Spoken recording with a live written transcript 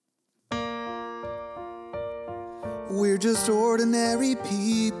We're just ordinary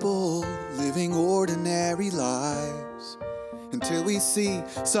people living ordinary lives until we see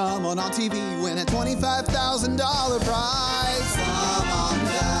someone on TV win a $25,000 prize. Come on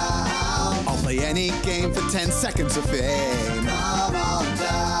down. I'll play any game for 10 seconds of fame. Come on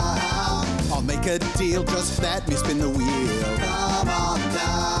down. I'll make a deal, just let me spin the wheel. Come on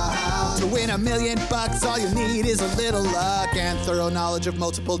down. To win $1 million, all you need is a little luck and thorough knowledge of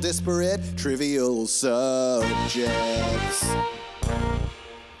multiple disparate trivial subjects.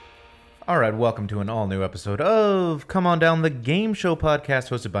 All right, welcome to an all-new episode of Come On Down, the game show podcast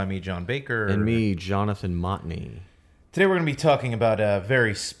hosted by me, John Baker. And me, Jonathan Motney. Today we're going to be talking about a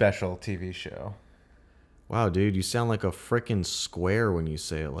very special TV show. Wow, dude, you sound like a frickin' square when you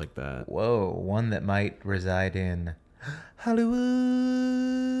say it like that. Whoa, one that might reside in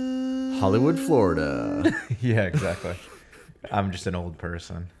Hollywood. Hollywood, Florida. Yeah, exactly. I'm just an old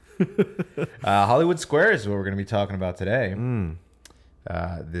person. Hollywood Square is what we're going to be talking about today.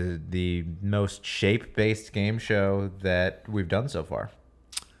 The most shape-based game show that we've done so far.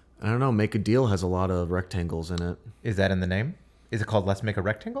 I don't know, Make a Deal has a lot of rectangles in it. Is that in the name? Is it called Let's Make a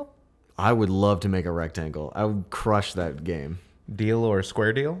Rectangle? I would love to make a rectangle. I would crush that game. Deal or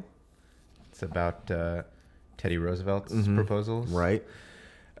Square Deal? It's about Teddy Roosevelt's proposals. Right.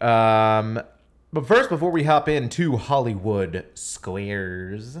 But first, before we hop into Hollywood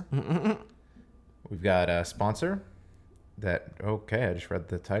Squares, we've got a sponsor that, I just read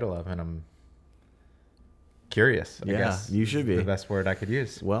the title of it, and I'm curious, I guess. You should be. The best word I could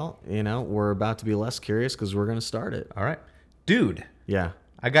use. Well, you know, we're about to be less curious because we're going to start it. All right. Dude, Yeah.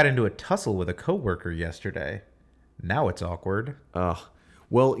 I got into a tussle with a coworker yesterday. Now it's awkward.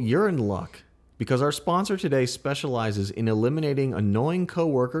 Well, you're in luck because our sponsor today specializes in eliminating annoying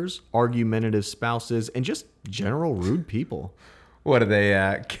coworkers, argumentative spouses, and just general rude people. What, do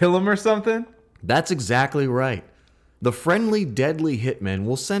they kill him or something? That's exactly right. The Friendly Deadly Hitman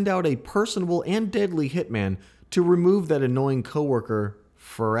will send out a personable and deadly hitman to remove that annoying coworker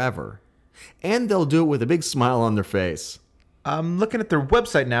forever. And they'll do it with a big smile on their face. I'm looking at their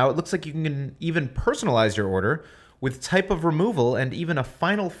website now. It looks like you can even personalize your order with type of removal and even a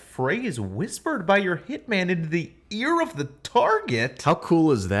final phrase whispered by your hitman into the ear of the target. How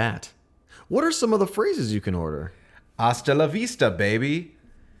cool is that? What are some of the phrases you can order? Hasta la vista, baby.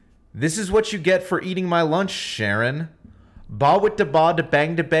 This is what you get for eating my lunch, Sharon. Ba with da ba, da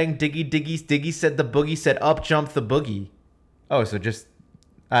bang, diggy, diggy, said the boogie, said up, jump the boogie. Oh, so just,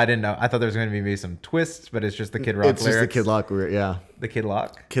 I didn't know. I thought there was going to be maybe some twists, but it's just the Kid Rock lyrics. It's just the Kid Lock, yeah. The Kid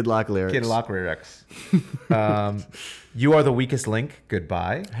Lock? Kid Lock lyrics. Kid Lock lyrics. You are the weakest link.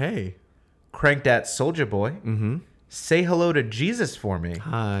 Goodbye. Hey. Crank that Soulja Boy. Mm-hmm. Say hello to Jesus for me.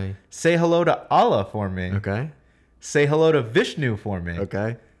 Hi. Say hello to Allah for me. Okay. Say hello to Vishnu for me.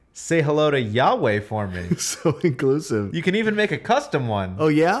 Okay. Say hello to Yahweh for me. So inclusive. You can even make a custom one. Oh,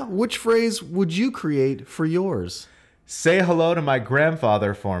 yeah? Which phrase would you create for yours? Say hello to my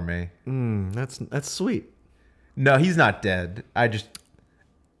grandfather for me. That's sweet. No, he's not dead. I just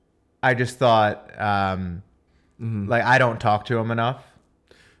thought, like, I don't talk to him enough.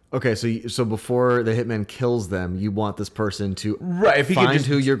 Okay, so before the hitman kills them, you want this person to If he could find just,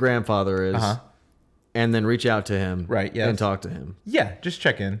 who your grandfather is, and then reach out to him, and talk to him. Yeah, just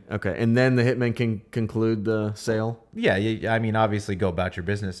check in. Okay, and then the hitman can conclude the sale. Yeah, I mean, obviously, go about your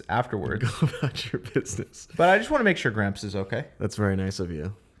business afterwards. Go about your business. But I just want to make sure Gramps is okay. That's very nice of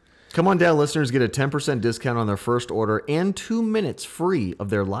you. Come On Down listeners get a 10% discount on their first order and 2 minutes free of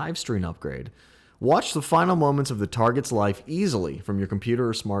their live stream upgrade. Watch the final moments of the target's life easily from your computer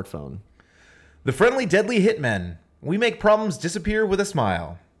or smartphone. The Friendly Deadly Hitmen. We make problems disappear with a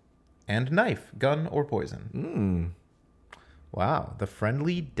smile. And knife, gun, or poison. Wow. The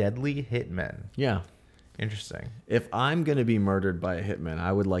Friendly Deadly Hitmen. Yeah. Interesting. If I'm going to be murdered by a hitman,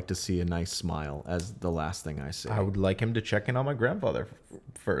 I would like to see a nice smile as the last thing I see. I would like him to check in on my grandfather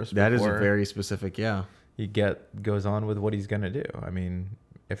first. That is a very specific, He goes on with what he's going to do. I mean,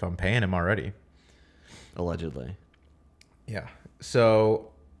 if I'm paying him already. Allegedly. Yeah.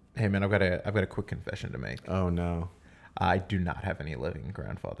 So, hey man, I've got a quick confession to make. Oh no. I do not have any living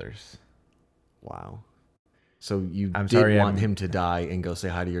grandfathers. Wow. So you I'm did sorry, want him to die and go say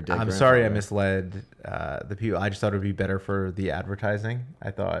hi to your dead grandfather. I'm sorry I misled the people. I just thought it would be better for the advertising.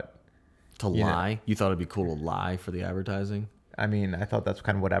 I thought... To lie? You thought it'd be cool to lie for the advertising? I mean, I thought that's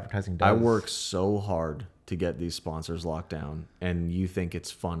kind of what advertising does. I work so hard to get these sponsors locked down, and you think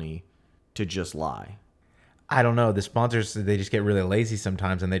it's funny to just lie. I don't know. The sponsors, they just get really lazy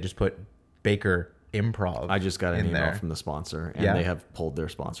sometimes, and they just put Baker Improv. I just got an email there from the sponsor, and they have pulled their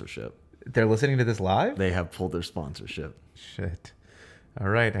sponsorship. They're listening to this live? They have pulled their sponsorship. Shit. All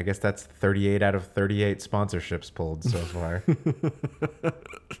right, I guess that's 38 out of 38 sponsorships pulled so far.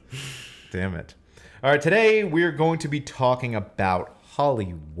 Damn it. All right, today we're going to be talking about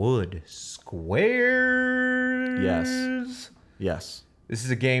Hollywood Squares. Yes. This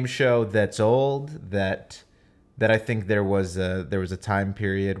is a game show that's old, that I think there was a time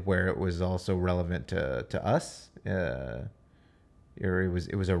period where it was also relevant to us. Or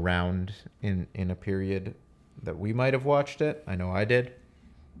it was around in a period that we might have watched it. I know I did.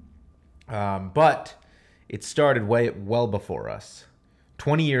 But it started well before us.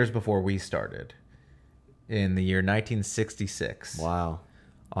 20 years before we started. In the year 1966. Wow.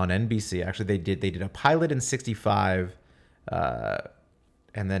 On NBC. Actually, they did a pilot in 65, and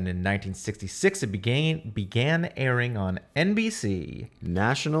then in 1966 it began airing on NBC.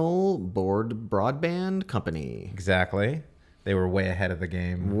 National Board Broadband Company. Exactly. They were way ahead of the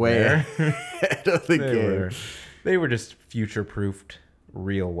game. Way there. ahead of the game. They were just future-proofed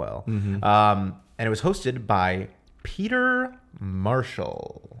real well. Mm-hmm. And it was hosted by Peter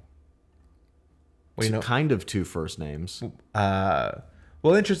Marshall. Well, you know, Kind of two first names.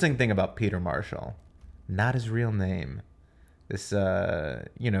 well, interesting thing about Peter Marshall, not his real name. This,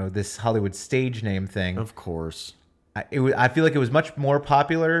 this Hollywood stage name thing. Of course. I feel like it was much more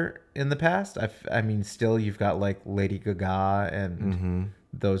popular in the past. I mean, still you've got like Lady Gaga and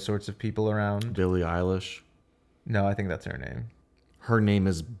those sorts of people around. Billie Eilish. No, I think that's her name. Her name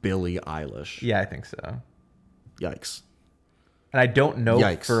is Billie Eilish. Yeah, I think so. Yikes. And I don't know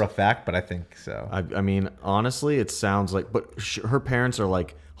Yikes. for a fact, but I think so. I mean, honestly, it sounds like, but her parents are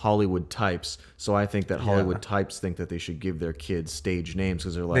like Hollywood types, so I think that Hollywood types think that they should give their kids stage names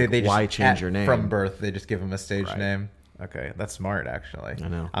because they're like, They why just, change your name? from birth? They just give them a stage Right. name. Okay, that's smart, actually. I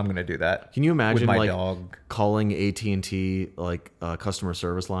know. I'm gonna do that. Can you imagine with my like dog? calling AT&T like customer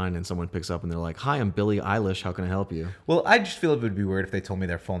service line and someone picks up and they're like, "Hi, I'm Billie Eilish. How can I help you?" Well, I just feel it would be weird if they told me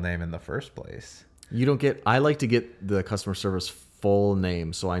their full name in the first place. You don't get. I like to get the customer service full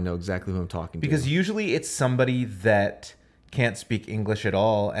name so I know exactly who I'm talking to. Because usually it's somebody that can't speak English at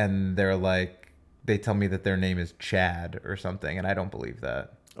all, and they're like, they tell me that their name is Chad or something, and I don't believe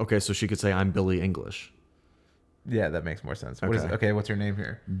that. Okay, so she could say, "I'm Billie English." Yeah, that makes more sense. What is Okay. okay, what's her name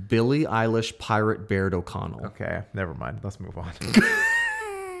here? Billie Eilish Pirate Baird O'Connell. Okay, never mind. Let's move on.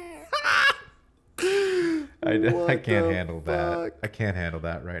 I can't handle that. I can't handle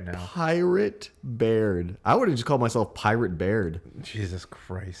that right now. Pirate Baird. I would have just called myself Pirate Baird. Jesus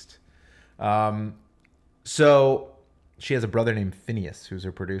Christ. So she has a brother named Phineas, who's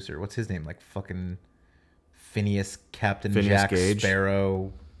her producer. What's his name? Like fucking Phineas Captain Phineas Jack Gage?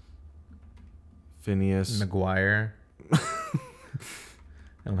 Sparrow Phineas. McGuire. I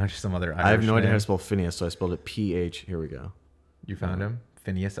don't know, just some other Irish I have no idea how name. to spell Phineas, so I spelled it PH. Here we go. You found him?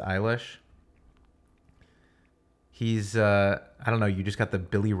 Phineas Eilish? He's, I don't know, you just got the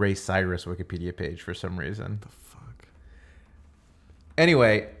Billy Ray Cyrus Wikipedia page for some reason. The fuck?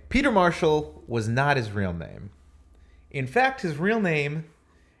 Anyway, Peter Marshall was not his real name. In fact, his real name,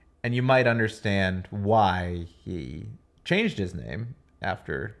 and you might understand why he changed his name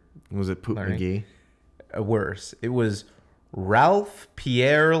after Was it Poop learning. McGee? Worse. It was Ralph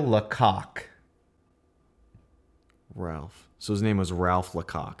Pierre Lecoq. Ralph. So his name was Ralph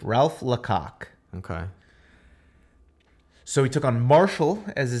Lecoq. Ralph Lecoq. Okay. So he took on Marshall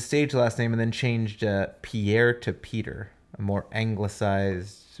as his stage last name and then changed Pierre to Peter, a more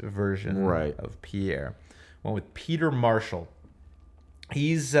anglicized version Right. of Pierre. Went with Peter Marshall.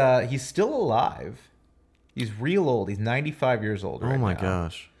 He's still alive. He's real old. He's 95 years old right Oh my now.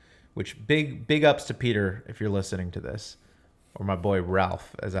 gosh. Which big ups to Peter if you're listening to this, or my boy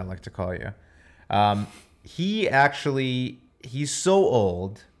Ralph, as I like to call you. He's so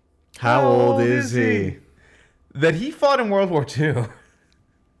old. How old is he? That he fought in World War II.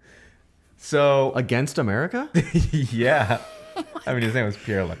 So Against America? yeah, I mean his name was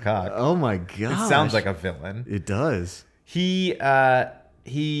Pierre Lecoq. Oh my god. It sounds like a villain. It does. He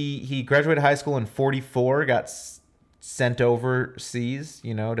graduated high school in 1944. Got sent overseas,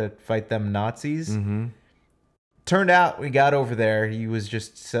 to fight them Nazis. Mm-hmm. Turned out we got over there, he was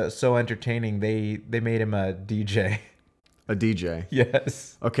just so entertaining. They made him a DJ. A DJ.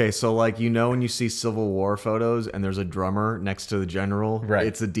 Yes. Okay, so like when you see Civil War photos and there's a drummer next to the general, Right.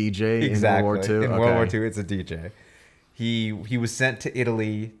 It's a DJ Exactly. in World War II. In Okay. World War II, it's a DJ. He was sent to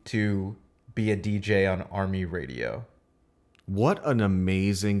Italy to be a DJ on Army radio. What an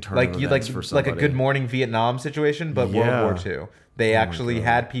amazing turn Like of you events like for somebody. a Good Morning Vietnam situation, but Yeah. World War II. They actually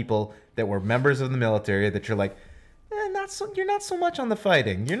had people that were members of the military that you're like, you're not so much on the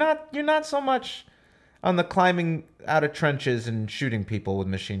fighting. You're not so much on the climbing out of trenches and shooting people with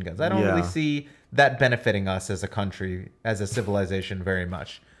machine guns. I don't really Yeah. see that benefiting us as a country, as a civilization, very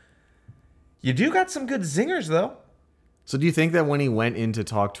much. You do got some good zingers, though. So do you think that when he went in to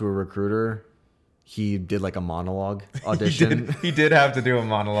talk to a recruiter, he did like a monologue audition? He did have to do a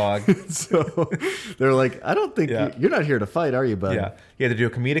monologue. So they're like, I don't think Yeah. you're not here to fight, are you, bud? Yeah, he had to do a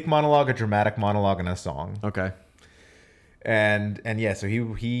comedic monologue, a dramatic monologue, and a song. Okay. And yeah, so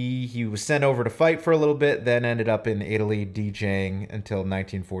he was sent over to fight for a little bit, then ended up in Italy DJing until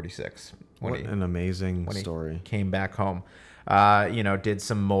 1946 What an amazing story. he came back home. Did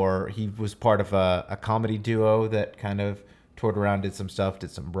some more. He was part of a comedy duo that kind of toured around, did some stuff,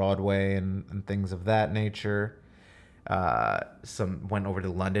 did some Broadway and things of that nature. Some went over to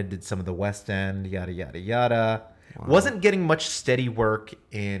London, did some of the West End, yada yada yada. Wow. Wasn't getting much steady work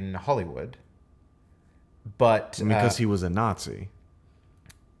in Hollywood, but Because he was a Nazi.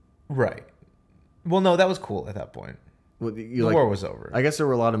 right. Well, no, that was cool at that point. Well, The war was over. I guess there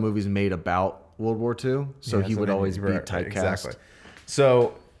were a lot of movies made about World War II, so Yeah, he would then always be right, typecast. Exactly.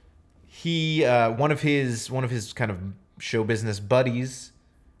 So he one of his kind of show business buddies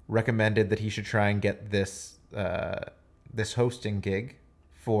recommended that he should try and get this this hosting gig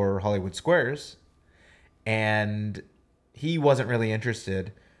for Hollywood Squares, and he wasn't really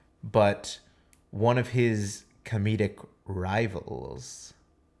interested, but one of his comedic rivals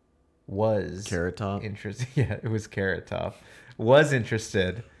was Carrot Top? interested. Yeah, it was Carrot Top. Was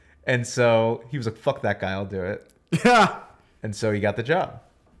interested. And so he was like, fuck that guy, I'll do it. Yeah. And so he got the job.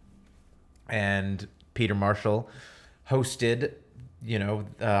 And Peter Marshall hosted,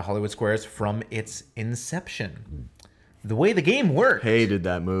 Hollywood Squares from its inception. The way the game worked. Hated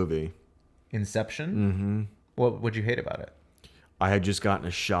that movie. Inception? Mm-hmm. What would you hate about it? I had just gotten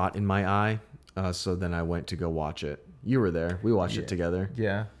a shot in my eye, so then I went to go watch it. You were there. We watched it together.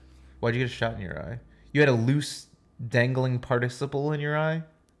 Yeah. Why'd you get a shot in your eye? You had a loose dangling participle in your eye?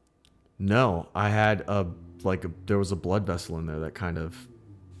 No, I had there was a blood vessel in there that kind of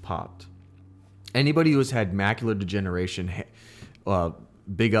popped. Anybody who's had macular degeneration,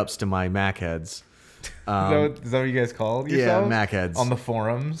 big ups to my Mac heads. Is that what you guys call yourselves? Yeah, Mac heads. On the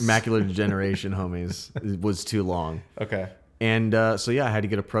forums? Macular degeneration, homies. It was too long. Okay. And so yeah, I had to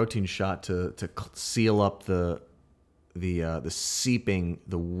get a protein shot to seal up the seeping,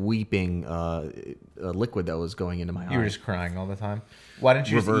 the weeping liquid that was going into my eye. You were just crying all the time. Why didn't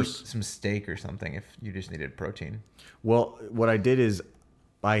you just Reverse. eat some steak or something if you just needed protein? Well, what I did is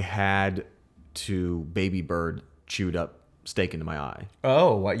I had to baby bird chewed up steak into my eye.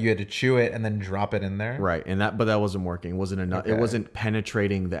 Oh, what? You had to chew it and then drop it in there? Right, and but that wasn't working. It wasn't enough. Okay. It wasn't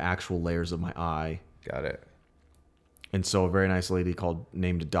penetrating the actual layers of my eye. Got it. And so a very nice lady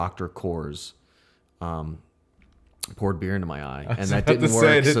named Dr. Coors poured beer into my eye, and that didn't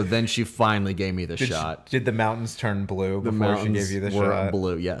work. So then she finally gave me the shot. Did the mountains turn blue The before she mountains gave you the were shot?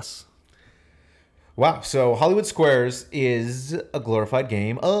 blue, yes. Wow. So Hollywood Squares is a glorified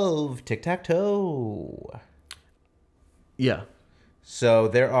game of tic-tac-toe. Yeah. So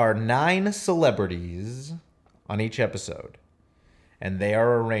there are 9 celebrities on each episode, and they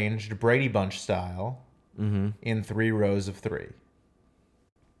are arranged Brady Bunch style in 3 rows of 3.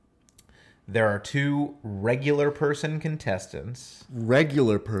 There are 2 regular person contestants.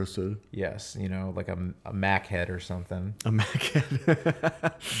 Regular person. Yes, like a Mac head or something. A Mac.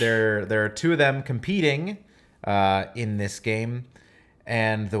 There are 2 of them competing in this game,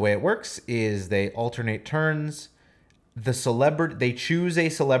 and the way it works is they alternate turns. They choose a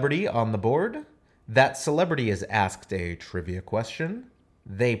celebrity on the board. That celebrity is asked a trivia question.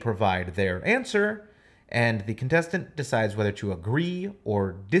 They provide their answer, and the contestant decides whether to agree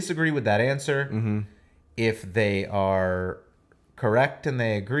or disagree with that answer. Mm-hmm. If they are correct and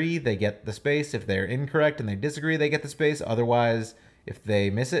they agree, they get the space. If they're incorrect and they disagree, they get the space. Otherwise, if they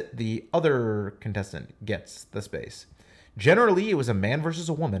miss it, the other contestant gets the space. Generally, it was a man versus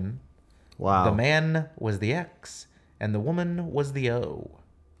a woman. Wow. The man was the X, and the woman was the O.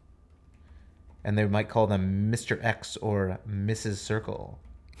 And they might call them Mr. X or Mrs. Circle.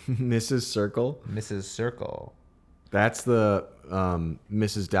 Mrs. Circle. Mrs. Circle. That's the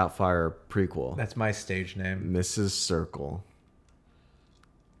Mrs. Doubtfire prequel. That's my stage name. Mrs. Circle.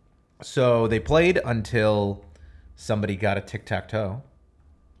 So they played until somebody got a tic-tac-toe,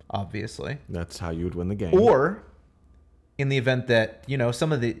 obviously. That's how you would win the game. Or in the event that,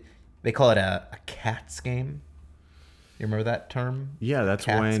 they call it a cats game. You remember that term? Yeah, that's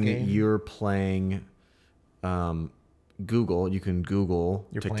Cats when game? you're playing Google. You can Google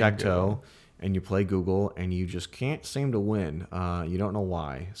You're playing tic-tac-toe, Google. and you play Google, and you just can't seem to win. You don't know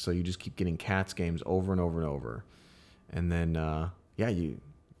why. So you just keep getting cats games over and over and over. And then,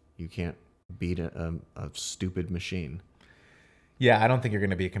 you can't beat a stupid machine. Yeah, I don't think you're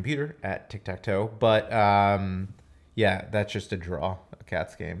going to be a computer at tic-tac-toe, but yeah, that's just a draw, a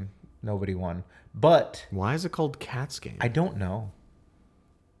cats game. Nobody won. But Why is it called Cats Game? I don't know.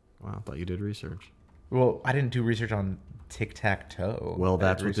 Wow, I thought you did research. Well, I didn't do research on tic-tac-toe. Well, I did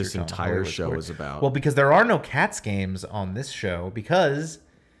that's what this research on entire Hollywood show sports. is about. Well, because there are no cats games on this show, because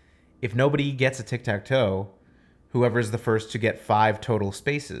if nobody gets a tic-tac-toe, whoever is the first to get 5 total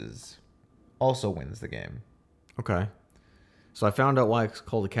spaces also wins the game. Okay. So I found out why it's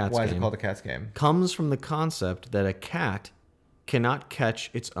called a Cats Why Game. is it called a cats game? Comes from the concept that a cat cannot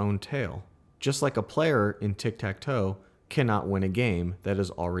catch its own tail, just like a player in tic-tac-toe cannot win a game that is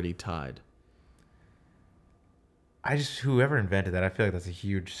already tied. Whoever invented that, I feel like that's a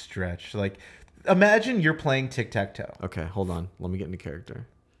huge stretch. Like, imagine you're playing tic-tac-toe. Okay, hold on. Let me get into character.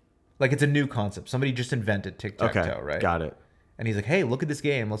 Like, it's a new concept. Somebody just invented tic-tac-toe, Okay, right? got it. And he's like, hey, look at this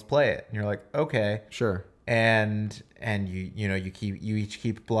game. Let's play it. And you're like, okay. Sure. And you each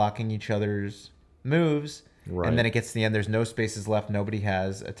keep blocking each other's moves. Right. And then it gets to the end. There's no spaces left. Nobody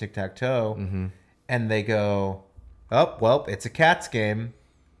has a tic-tac-toe. Mm-hmm. And they go, oh, well, it's a cats game.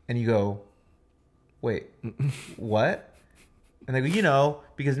 And you go, wait, what? And they go,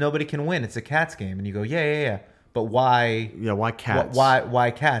 because nobody can win. It's a cats game. And you go, yeah. But why? Yeah, why cats?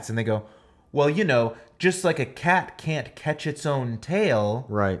 Why cats? And they go, well, just like a cat can't catch its own tail,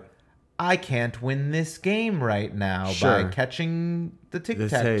 Right. I can't win this game right now Sure. by catching the The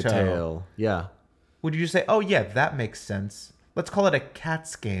tic-tac-toe. tail. Yeah. Would you say, oh, yeah, that makes sense. Let's call it a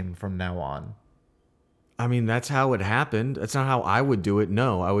cats game from now on. I mean, that's how it happened. That's not how I would do it.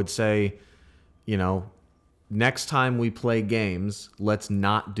 No, I would say, next time we play games, let's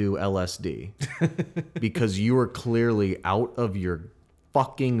not do LSD. Because you are clearly out of your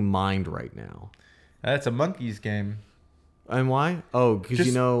fucking mind right now. That's a monkeys game. And why? Oh, because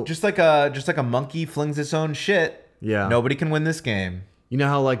just like a monkey flings its own shit. Yeah. Nobody can win this game. you know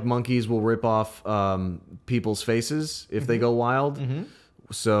how like monkeys will rip off people's faces if they go wild? Mm-hmm.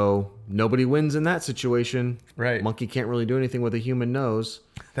 So nobody wins in that situation. Right. Monkey can't really do anything with a human nose.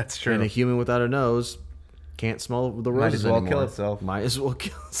 That's true. And a human without a nose can't smell the Might roses as well anymore. kill itself. Might as well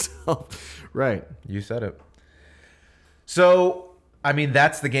kill itself. Right. You said it. So, I mean,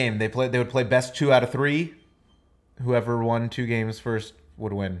 that's the game. They would play best 2 out of 3. Whoever won 2 games first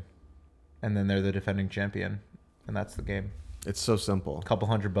would win. And then they're the defending champion. And that's the game. It's so simple. A couple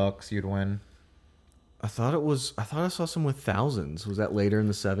 $100, you'd win. I thought I saw some with thousands. Was that later in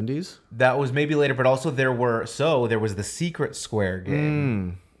the 70s? That was maybe later, but also there was the Secret Square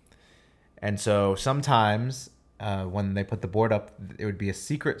game. And so sometimes when they put the board up, it would be a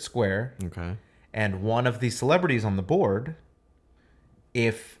secret square. Okay. And one of the celebrities on the board,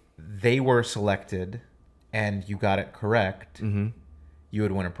 if they were selected and you got it correct, you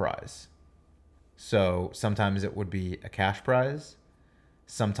would win a prize. So sometimes it would be a cash prize.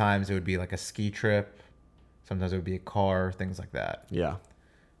 Sometimes it would be like a ski trip. Sometimes it would be a car, things like that. Yeah.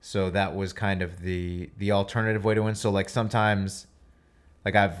 So that was kind of the alternative way to win. So like sometimes,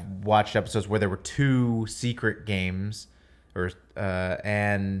 like I've watched episodes where there were 2 secret games,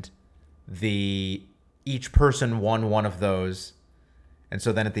 and each person won one of those, and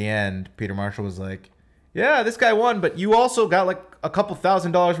so then at the end, Peter Marshall was like, "Yeah, this guy won, but you also got like a couple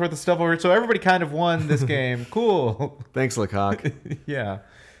 $1,000s worth of stuff over it, so everybody kind of won this game. Cool." Thanks, Lecoq. Yeah.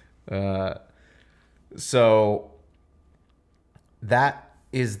 So that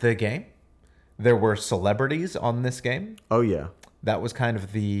is the game. There were celebrities on this game. Oh yeah. That was kind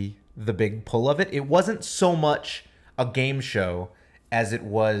of the big pull of it. It wasn't so much a game show as it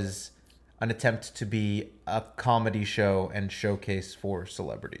was an attempt to be a comedy show and showcase for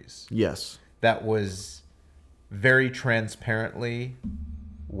celebrities. Yes. That was very transparently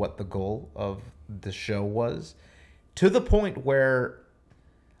what the goal of the show was, to the point where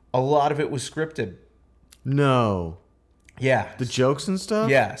a lot of it was scripted. No. Yeah. The jokes and stuff?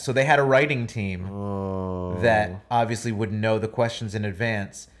 Yeah, so they had a writing team Oh. that obviously would know the questions in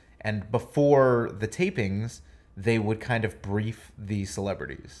advance, and before the tapings, they would kind of brief the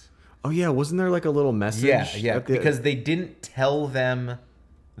celebrities. Oh yeah, wasn't there like a little message? Yeah, at the- because they didn't tell them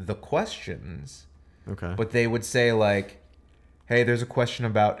the questions, Okay. but they would say like, "Hey, there's a question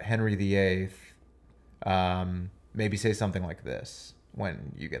about Henry VIII. Maybe say something like this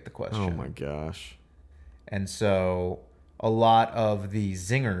when you get the question." Oh my gosh. And so a lot of the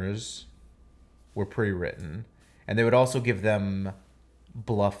zingers were pre-written, and they would also give them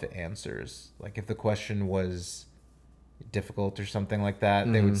bluff answers. Like if the question was difficult or something like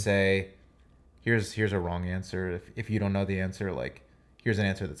that, they would say, here's a wrong answer. If you don't know the answer, like here's an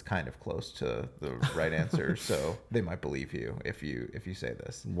answer that's kind of close to the right answer, so they might believe you if you say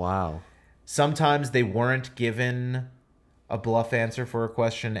this. Wow. Sometimes they weren't given a bluff answer for a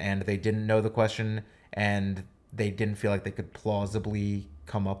question and they didn't know the question and they didn't feel like they could plausibly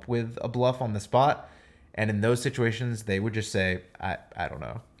come up with a bluff on the spot. And in those situations, they would just say, I don't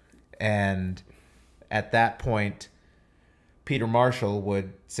know. And at that point, Peter Marshall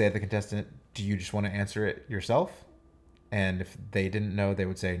would say to the contestant, do you just want to answer it yourself? And if they didn't know, they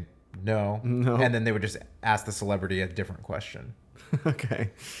would say no. And then they would just ask the celebrity a different question.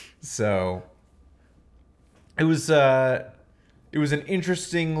 Okay. So it was an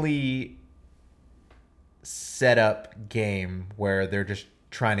interestingly set up game where they're just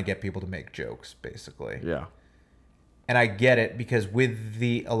trying to get people to make jokes, basically. Yeah. And I get it because with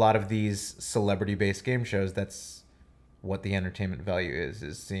a lot of these celebrity-based game shows, that's what the entertainment value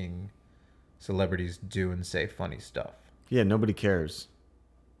is seeing celebrities do and say funny stuff. Yeah, nobody cares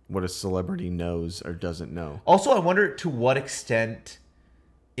what a celebrity knows or doesn't know. Also, I wonder to what extent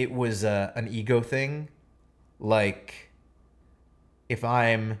it was an ego thing. Like, if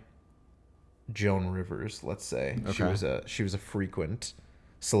I'm Joan Rivers, let's say, Okay. she was a frequent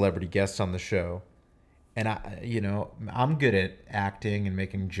celebrity guest on the show, and I'm good at acting and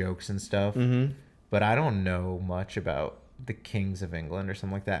making jokes and stuff, but I don't know much about the kings of England or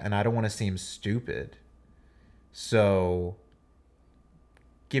something like that, and I don't want to seem stupid. So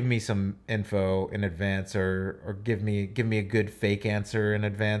give me some info in advance, or give me a good fake answer in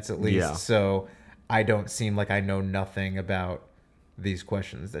advance at least, so I don't seem like I know nothing about these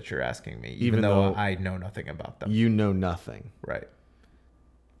questions that you're asking me, even though I know nothing about them. You know nothing. Right.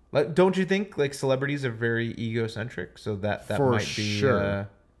 Like, don't you think like celebrities are very egocentric? So that For might be sure.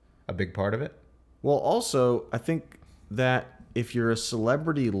 a big part of it. Well, also, I think that if you're a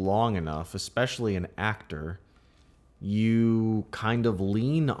celebrity long enough, especially an actor, you kind of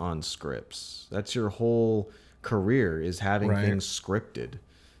lean on scripts. That's your whole career, is having Right. things scripted.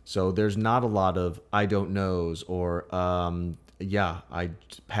 So there's not a lot of I don't knows or I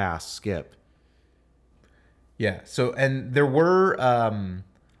pass, skip. Yeah. So, and there were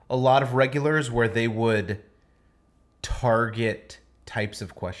a lot of regulars where they would target types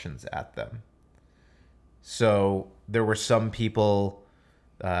of questions at them. So there were some people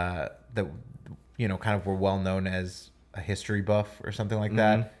that kind of were well known as a history buff or something like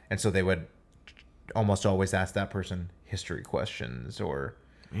that, and so they would almost always ask that person history questions, or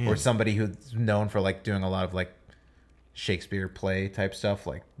somebody who's known for like doing a lot of like Shakespeare play type stuff.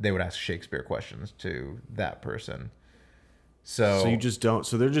 Like they would ask Shakespeare questions to that person. So you just don't.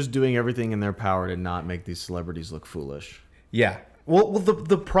 So they're just doing everything in their power to not make these celebrities look foolish. yeah. Well,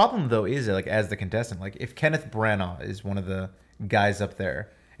 the problem though is like as the contestant, like if Kenneth Branagh is one of the guys up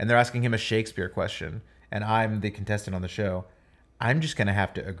there and they're asking him a Shakespeare question, and I'm the contestant on the show, I'm just gonna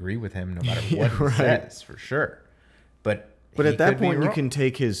have to agree with him no matter what he says, for sure. But at that point, you can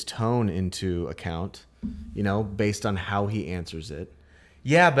take his tone into account, based on how he answers it.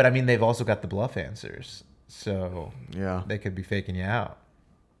 Yeah, but I mean, they've also got the bluff answers, so Yeah, they could be faking you out.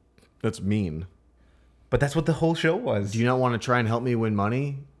 that's mean. But that's what the whole show was. Do you not want to try and help me win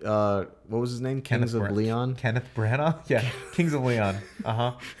money? What was his name? Kings of Leon? Kenneth Branagh? Yeah, Kings of Leon.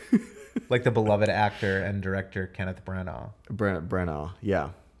 Uh-huh. Like the beloved actor and director Kenneth Branagh. Branagh. Yeah.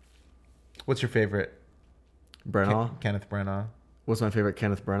 What's your favorite Branagh? Kenneth Branagh? What's my favorite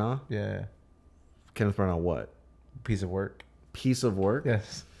Kenneth Branagh? Yeah. Kenneth Branagh what? Piece of work. Piece of work?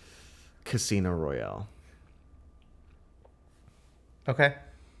 Yes. Casino Royale. Okay.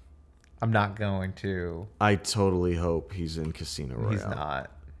 I'm not going to. I totally hope he's in Casino Royale. He's not.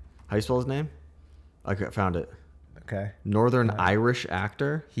 How do you spell his name? I found it. Okay. Northern Irish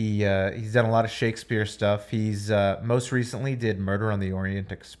actor. He's done a lot of Shakespeare stuff. He's most recently did Murder on the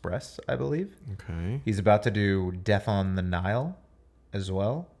Orient Express, I believe. Okay. He's about to do Death on the Nile as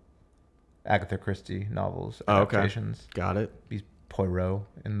well. Agatha Christie novels, adaptations. Okay. Got it. He's Poirot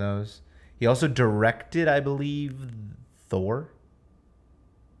in those. He also directed, I believe, Thor.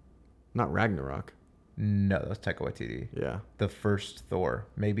 Not Ragnarok. No, that was Taika Waititi. Yeah. The first Thor,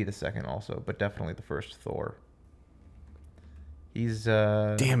 maybe the second also, but definitely the first Thor. He's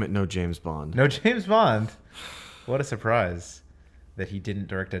Damn it, no James Bond. no James Bond. What a surprise that he didn't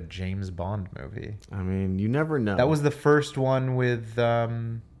direct a James Bond movie. I mean, you never know. That was the first one with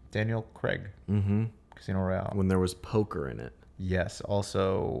Daniel Craig. Mm-hmm. Casino Royale. When there was poker in it. Yes,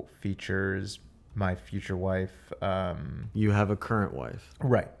 also features my future wife. You have a current wife.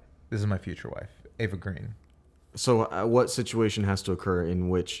 Right. This is my future wife, Ava Green. So what situation has to occur in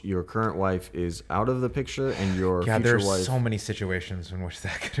which your current wife is out of the picture and your God, future there's wife... so many situations in which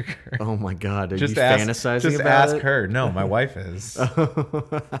that could occur. Oh my God, are Just you fantasizing just about ask it? her. No, my wife is.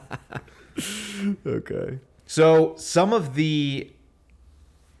 Okay. So some of the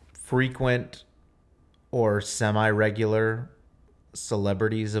frequent or semi-regular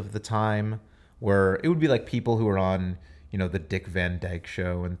celebrities of the time, where it would be like people who were on, the Dick Van Dyke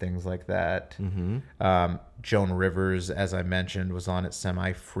Show and things like that. Joan Rivers, as I mentioned, was on it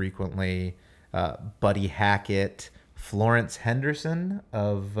semi-frequently. Buddy Hackett, Florence Henderson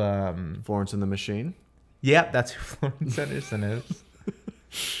of Florence and the Machine. yeah, that's who Florence Henderson is.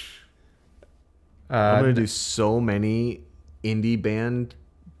 I'm gonna do so many indie band.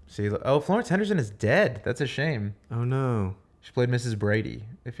 See, Florence Henderson is dead. That's a shame. Oh no. She played Mrs. Brady,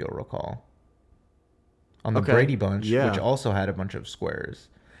 if you'll recall, on the Okay, Brady Bunch, yeah. which also had a bunch of squares.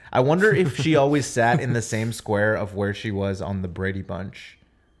 I wonder if she always sat in the same square of where she was on the Brady Bunch.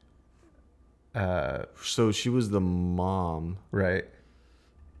 So she was the mom. Right.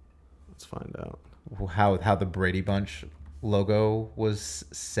 Let's find out. How the Brady Bunch logo was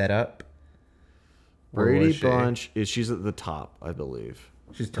set up. Where Brady was she? Bunch she's at the top, I believe.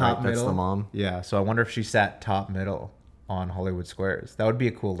 She's Right, top middle. that's the mom. Yeah, so I wonder if she sat top middle on Hollywood Squares. That would be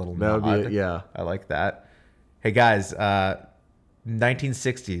a cool little That nod. would be yeah. I like that. Hey guys,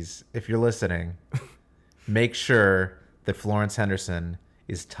 1960s, if you're listening, make sure that Florence Henderson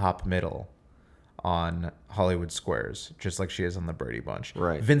is top middle on Hollywood Squares, just like she is on the Brady Bunch.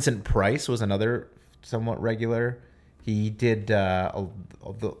 Right. Vincent Price was another somewhat regular. He did a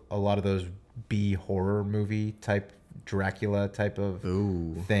lot of those B horror movie type Dracula type of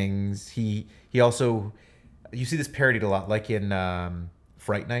things. He also, you see this parodied a lot, like in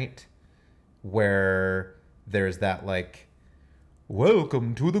Fright Night, where there's that like,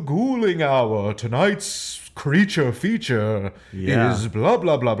 welcome to the ghouling hour. Tonight's creature feature is blah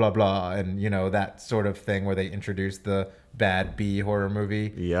blah blah blah blah, and that sort of thing where they introduce the bad B horror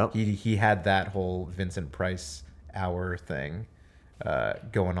movie. Yep. He had that whole Vincent Price hour thing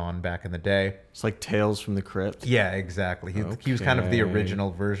going on back in the day. It's like Tales from the Crypt. Yeah, exactly. He was kind of the Okay.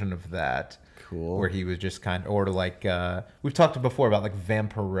 original version of that. Cool. Where he was just kind of, or like we've talked before about like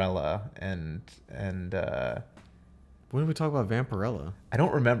Vampirella and When did we talk about Vampirella? I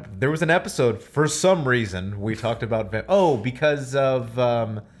don't remember. There was an episode for some reason we talked about because of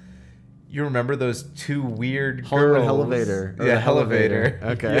you remember those two weird Hollywood girls? Elevator. Or Yeah, the Elevator.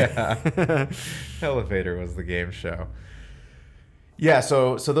 Okay. Yeah. Elevator was the game show. Yeah,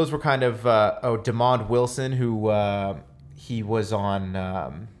 so those were kind of Demond Wilson, who he was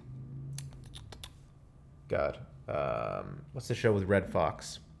on what's the show with Red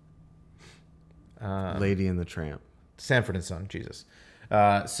Fox? Lady and the Tramp. Sanford and Son, Jesus.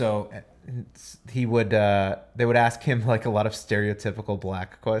 So he would they would ask him like a lot of stereotypical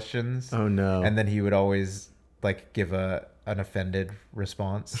black questions. Oh no. And then he would always like give an offended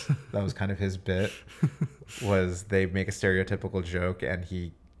response. That was kind of his bit. Was they make a stereotypical joke and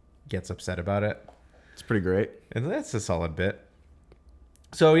he gets upset about it. It's pretty great. And that's a solid bit.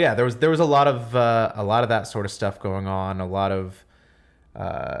 So yeah, there was a lot of that sort of stuff going on. A lot of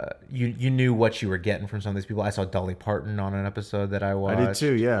you knew what you were getting from some of these people. I saw Dolly Parton on an episode that I watched. I did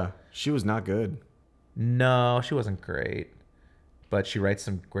too, yeah. She was not good. No, she wasn't great, but she writes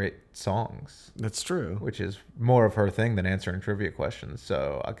some great songs, That's true. which is more of her thing than answering trivia questions.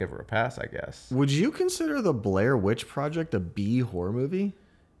 So I'll give her a pass, I guess. Would you consider the Blair Witch Project a B horror movie?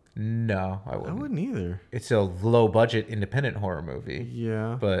 No, I I wouldn't. wouldn't either. It's a low budget independent horror movie.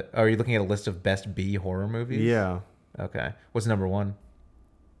 Yeah. But are you looking at a list of best B horror movies? Yeah. Okay. What's number one?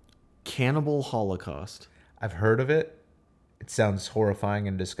 Cannibal Holocaust. I've heard of it. It sounds horrifying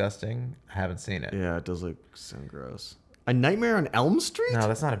and disgusting. I haven't seen it. Yeah, it does sound gross. A Nightmare on Elm Street? No,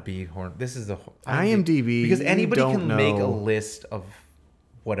 that's not a B horror. This is a IMDb, because you anybody don't can make a know. list of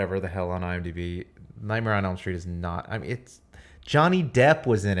whatever the hell on IMDb. Nightmare on Elm Street is not. I mean, it's Johnny Depp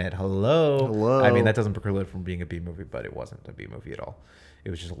was in it. Hello. Hello. I mean, that doesn't preclude it from being a B movie, but it wasn't a B movie at all.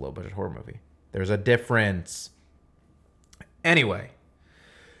 It was just a low budget horror movie. There's a difference. Anyway.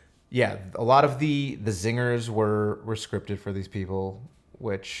 Yeah, a lot of the zingers were scripted for these people,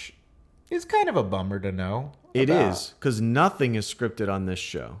 which is kind of a bummer to know. It about. is, because nothing is scripted on this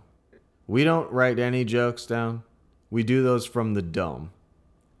show. We don't write any jokes down. We do those from the dome.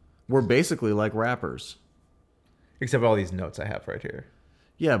 We're basically like rappers. Except for all these notes I have right here.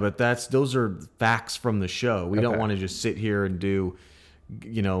 Yeah, but those are facts from the show. We don't Okay. want to just sit here and do,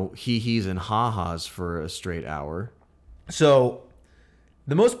 hee-hees and ha-has for a straight hour. So,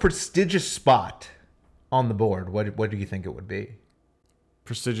 the most prestigious spot on the board, what do you think it would be?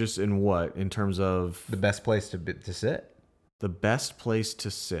 Prestigious in what? In terms of The best place to sit? the best place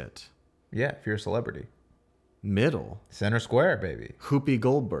to sit? Yeah, if you're a celebrity. Middle. Center Square, baby. Whoopi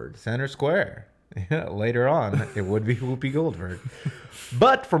Goldberg. Center Square. Yeah, later on, it would be Whoopi Goldberg.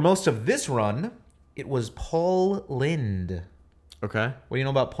 But for most of this run, it was Paul Lynde. Okay. What do you know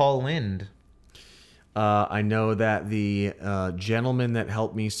about Paul Lynde? I know that the gentleman that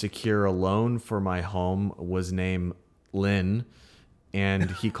helped me secure a loan for my home was named Lynn,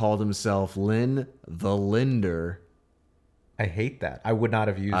 and he called himself Lynn the Lender. I hate that. I would not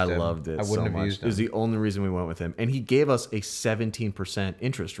have used I him. loved it I wouldn't so have much. used It was him. the only reason we went with him, and he gave us a 17%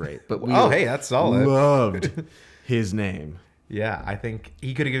 interest rate. But we Oh, hey, that's solid. loved his name. Yeah, I think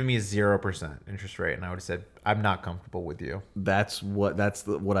he could have given me a 0% interest rate, and I would have said, "I'm not comfortable with you." That's what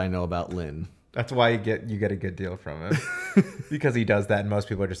I know about Lynn. That's why you get a good deal from him, because he does that, and most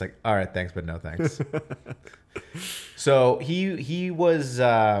people are just like, "All right, thanks, but no thanks." So he was in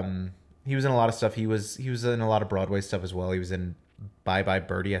a lot of stuff. He was in a lot of Broadway stuff as well. He was in Bye Bye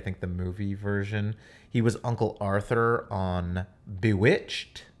Birdie, I think the movie version. He was Uncle Arthur on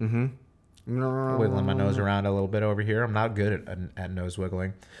Bewitched. Wiggling my nose around a little bit over here. I'm not good at nose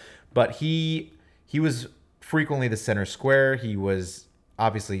wiggling, but he was frequently the center square. He was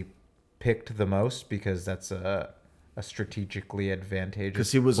obviously picked the most because that's a strategically advantageous.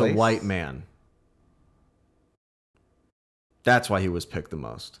 Because he was place. a white man. That's why he was picked the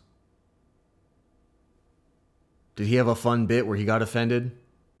most. Did he have a fun bit where he got offended?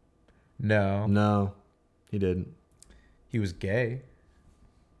 No, No, he didn't. he was gay.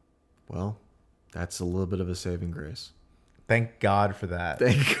 Well, that's a little bit of a saving grace. Thank God for that.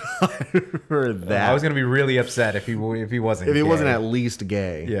 Thank God for that. I was gonna be really upset if he wasn't. if he gay. wasn't at least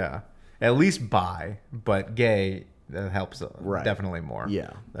gay. Yeah, at least bi, but gay helps Right. definitely more.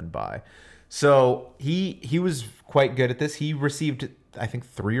 Yeah. Than bi. So he was quite good at this. He received, I think,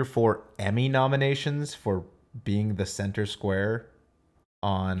 3 or 4 Emmy nominations for being the center square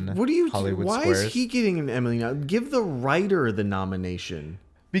on What do you? Hollywood Why Squares. is he getting an Emily? Now, give the writer the nomination.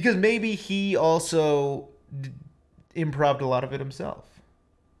 Because maybe he also improv'd a lot of it himself.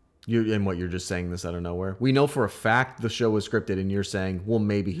 And what you're just saying this out of nowhere. We know for a fact the show was scripted, and you're saying, well,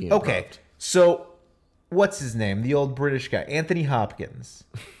 maybe he. Okay, improved. so what's his name? The old British guy, Anthony Hopkins.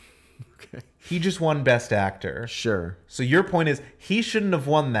 Okay. He just won Best Actor. Sure. So your point is he shouldn't have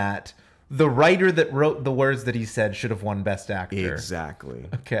won that. The writer that wrote the words that he said should have won Best Actor. Exactly.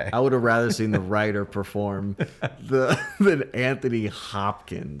 Okay. I would have rather seen the writer perform than Anthony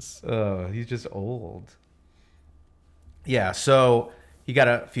Hopkins. Oh, he's just old. Yeah, so he got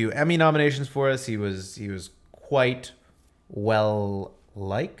a few Emmy nominations for us. He was quite well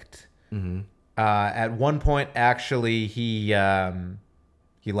liked. Mm-hmm. At one point, actually, he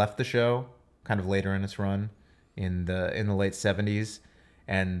left the show kind of later in its run in the late 70s,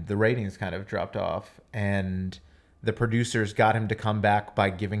 and the ratings kind of dropped off. And the producers got him to come back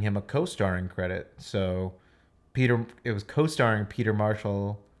by giving him a co-starring credit. So it was co-starring Peter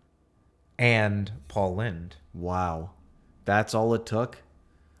Marshall and Paul Lynde. Wow. That's all it took?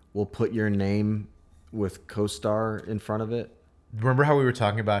 We'll put your name with co-star in front of it? Remember how we were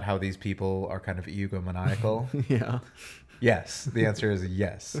talking about how these people are kind of egomaniacal? Yeah. Yes. The answer is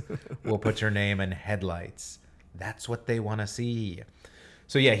yes. We'll put your name in headlights. That's what they want to see.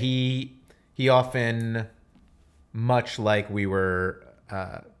 So yeah, he often, much like we were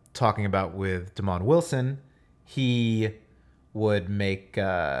talking about with Damon Wilson, he would make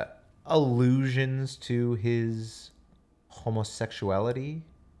allusions to his homosexuality.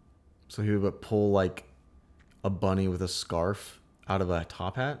 So he would pull like a bunny with a scarf out of a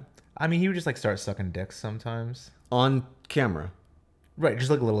top hat? I mean, he would just like start sucking dicks sometimes. On camera. Right, just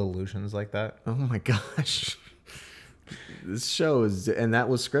like little illusions like that. Oh my gosh. This show is, and that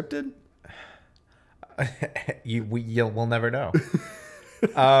was scripted? We'll never know.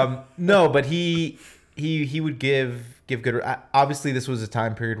 No, but he would give good. Obviously, this was a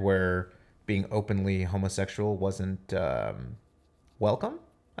time period where being openly homosexual wasn't welcome.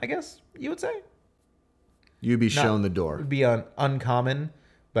 I guess you would say. You'd be Not- shown the It door. would be uncommon,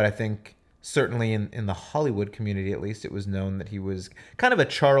 but I think certainly in the Hollywood community, at least, it was known that he was kind of a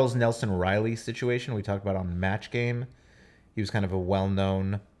Charles Nelson Riley situation we talked about on Match Game. He was kind of a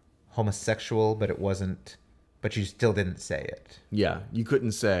well-known homosexual, but it wasn't. But you still didn't say it. Yeah, you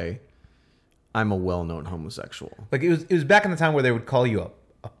couldn't say, I'm a well-known homosexual. Like it was back in the time where they would call you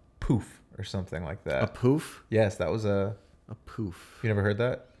a poof or something like that. A poof? Yes, that was a. A poof. You never heard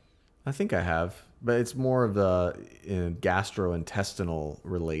that? I think I have, but it's more of the gastrointestinal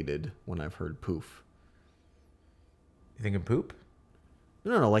related when I've heard poof. You thinking poop?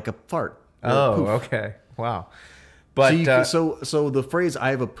 No, like a fart. Or a Oh, poof. okay. Wow. But So the phrase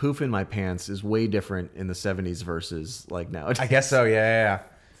 "I have a poof in my pants" is way different in the '70s versus like nowadays. I guess so. Yeah.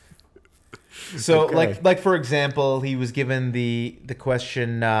 So, Okay. like for example, he was given the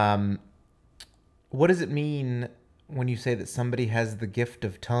question, what does it mean when you say that somebody has the gift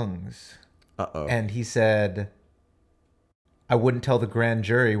of tongues? Uh-oh. And he said, I wouldn't tell the grand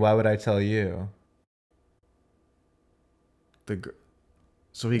jury. Why would I tell you?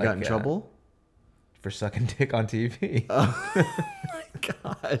 So he got in Like, trouble? for sucking dick on TV.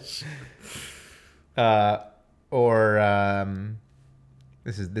 Gosh. Or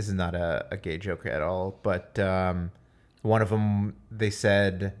this is not a gay joke at all, but one of them, they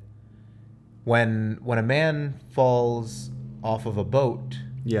said, when a man falls off of a boat,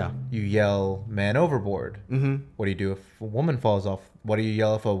 Yeah. you yell "man overboard." Mm-hmm. What do you do if a woman falls off? What do you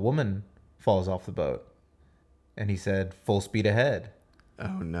yell if a woman falls off the boat? And he said, "Full speed ahead."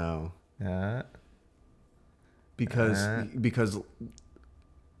 Oh no. Uh, Because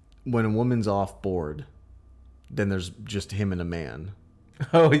when a woman's off board, then there's just him and a man.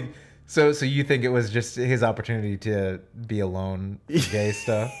 oh, so you think it was just his opportunity to be alone for gay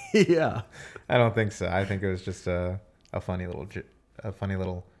stuff? Yeah. I don't think so. I think it was just a funny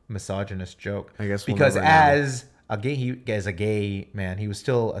little misogynist joke. I guess we'll because never know. as a gay man, he was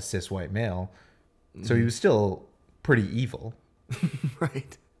still a cis white male, so he was still pretty evil,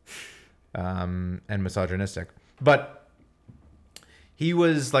 Right. and misogynistic. But he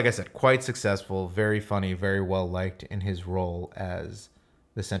was, like I said, quite successful, very funny, very well liked in his role as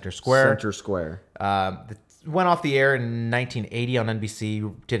the Center Square. Center Square. Went off the air in 1980 on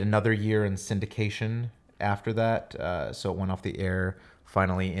NBC. Did another year in syndication after that. So it went off the air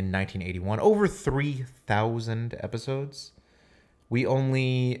finally in 1981. Over 3,000 episodes. We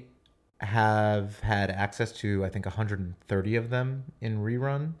only have had access to, I think, 130 of them in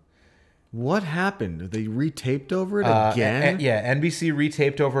rerun. What happened? They retaped over it again? Yeah, NBC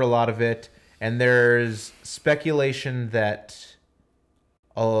retaped over a lot of it. And there's speculation that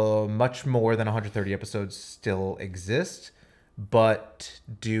much more than 130 episodes still exist, but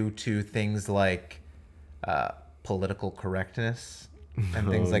due to things like political correctness and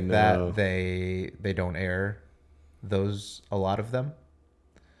things Oh, like no. that, they don't air a lot of them.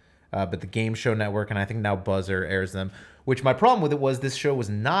 But the Game Show Network, and I think now Buzzer, airs them. Which my problem with it was this show was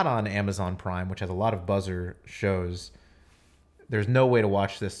not on Amazon Prime, which has a lot of Buzzer shows. There's no way to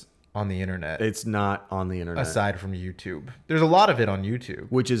watch this on the internet. It's not on the internet. Aside from YouTube. There's a lot of it on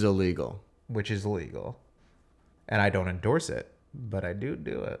YouTube, Which is illegal. which is illegal. And I don't endorse it, but I do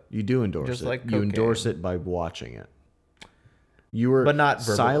it. You do endorse Just it. like You endorse cocaine. it by watching it. You were, But not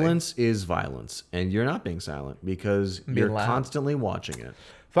verbally. silence is violence, and you're not being silent because you're loud. constantly watching it.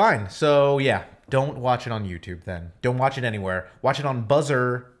 Fine. So, yeah, don't watch it on YouTube then. Don't watch it anywhere. Watch it on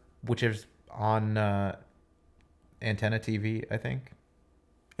Buzzer, which is on Antenna TV, I think.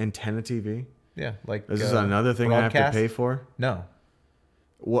 Antenna TV. Yeah, like Is this another thing I have to broadcast? pay for? No.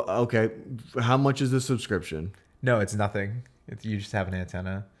 Well, okay. How much is the subscription? No, it's nothing. You just have an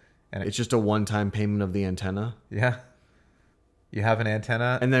antenna. And It's just a one-time payment of the antenna, yeah. You have an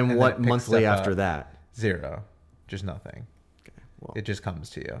antenna. and then it what picks monthly stuff after up. that? Zero. Just nothing. Well, It just comes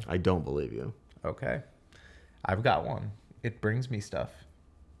to you. I don't believe you. Okay. I've got one. It brings me stuff.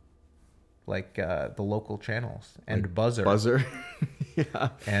 Like the local channels. And Buzzer. Buzzer. Yeah.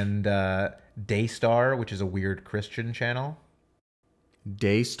 And Daystar, which is a weird Christian channel.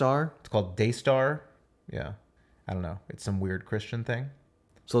 Daystar. It's called Daystar. Yeah. I don't know. It's some weird Christian thing.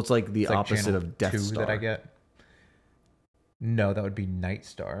 So it's like the It's like opposite channel of Death 2 Star. that I get. No, that would be Night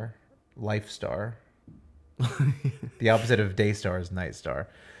Star. Life Star. The opposite of Daystar is Night Star.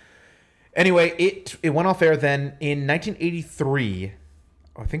 Anyway, it went off air then in 1983.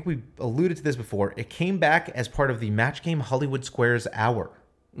 I think we alluded to this before. It came back as part of the Match Game Hollywood Squares Hour,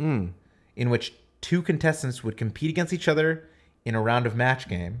 in which two contestants would compete against each other in a round of Match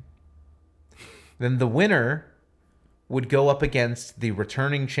Game. Then the winner would go up against the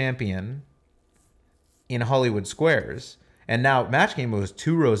returning champion in Hollywood Squares. And now Match Game was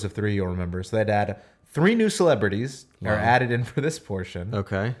 2 rows of 3, you'll remember. So they'd add 3 new celebrities are added in for this portion.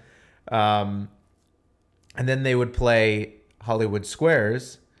 Okay. And then they would play Hollywood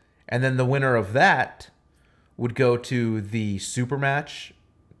Squares. And then the winner of that would go to the super match,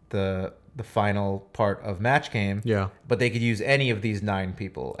 the final part of Match Game. Yeah. But they could use any of these 9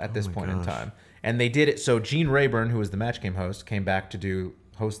 people at this point in gosh. time. And they did it. So Gene Rayburn, who was the Match Game host, came back to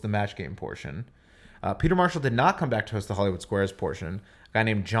host the Match Game portion. Peter Marshall did not come back to host the Hollywood Squares portion. A guy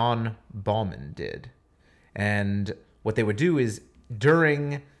named John Bauman did. And what they would do is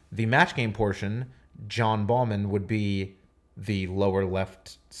during the Match Game portion, John Bauman would be the lower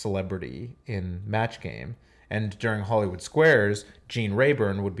left celebrity in Match Game. And during Hollywood Squares, Gene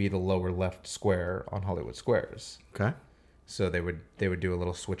Rayburn would be the lower left square on Hollywood Squares. Okay. So they would do a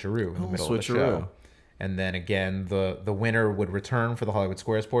little switcheroo in the middle of the switcheroo. show. And then again, the winner would return for the Hollywood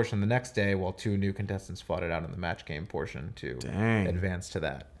Squares portion the next day while 2 new contestants fought it out in the Match Game portion to Dang. advance to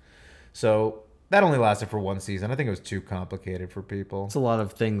that. So that only lasted for 1 season. I think it was too complicated for people. It's a lot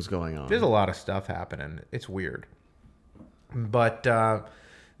of things going on. There's a lot of stuff happening. It's weird. But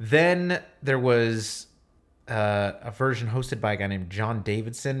then there was a version hosted by a guy named John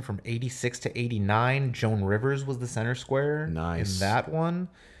Davidson from 86 to 89. Joan Rivers was the center square Nice. in that one.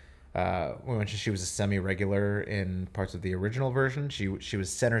 We mentioned she was a semi-regular in parts of the original version. She was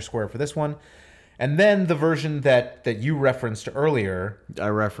center square for this one. And then the version that you referenced earlier, I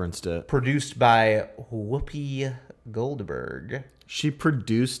referenced it. produced by Whoopi Goldberg. She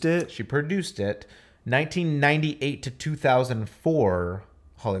produced it. She produced it. 1998 to 2004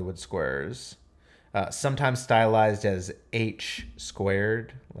 Hollywood Squares. Sometimes stylized as H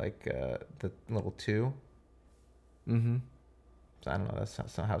squared, like the little 2. Mm-hmm. I don't know.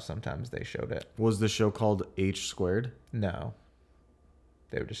 That's how sometimes they showed it. Was the show called H Squared? No.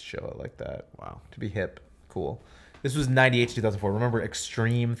 They would just show it like that. Wow. To be hip. Cool. This was 98 to 2004. Remember,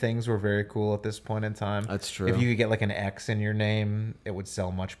 extreme things were very cool at this point in time. That's true. If you could get like an X in your name, it would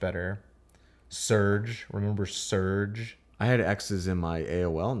sell much better. Surge. Remember Surge? I had X's in my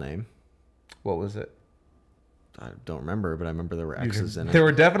AOL name. What was it? I don't remember, but I remember there were X's in it. There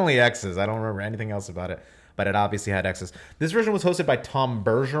were definitely X's. I don't remember anything else about it, but it obviously had X's. This version was hosted by Tom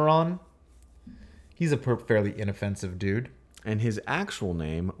Bergeron. He's a fairly inoffensive dude. And his actual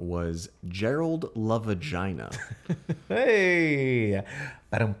name was Gerald LaVagina. Hey,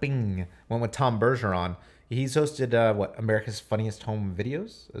 ba-dum-bing. Went with Tom Bergeron. He's hosted America's Funniest Home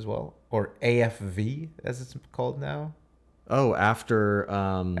Videos as well, or AFV as it's called now. Oh, after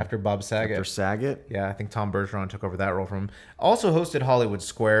Bob Saget. After Saget. Yeah, I think Tom Bergeron took over that role from him. Also hosted Hollywood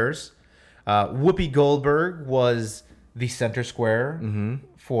Squares. Whoopi Goldberg was the center square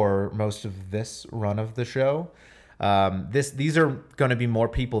for most of this run of the show. These are going to be more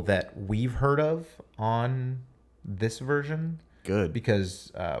people that we've heard of on this version. Good.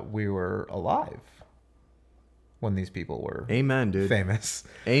 Because we were alive when these people were Amen, dude. famous.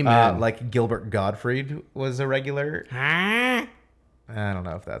 Amen. Like Gilbert Gottfried was a regular. I don't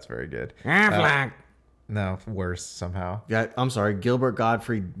know if that's very good. No, worse somehow. Yeah, I'm sorry. Gilbert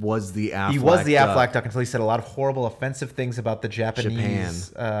Gottfried was the Aflac. He was the duck. Aflac duck until he said a lot of horrible, offensive things about the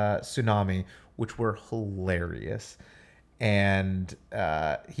Japanese tsunami, which were hilarious. And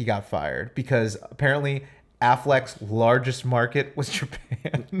he got fired because apparently Affleck's largest market was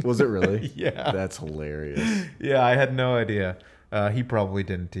Japan. Was it really? Yeah. That's hilarious. Yeah, I had no idea. He probably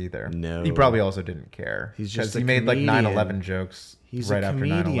didn't either. No. He probably also didn't care. He's just 'cause a he made like comedian. 9/11 jokes He's right a after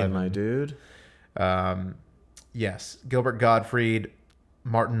comedian, 9/11. my dude. Yes, Gilbert Gottfried,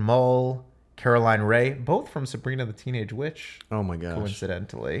 Martin Mull, Caroline Ray, both from Sabrina the Teenage Witch, Oh my gosh.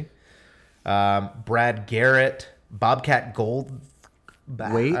 coincidentally. Brad Garrett, Bobcat Gold.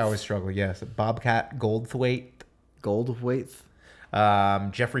 Waith? I always struggle. Yes, Bobcat Goldthwait. Goldthwait.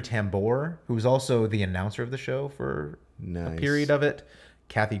 Jeffrey Tambor, who was also the announcer of the show for a Nice. period of it.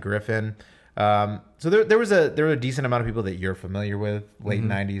 Kathy Griffin. So there were a decent amount of people that you're familiar with, late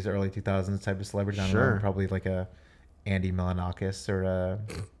 90s, early 2000s type of celebrities. I don't know, Sure. probably like a Andy Milonakis or a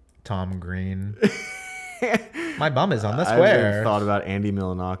Tom Green. My bum is on the I square. haven't thought about Andy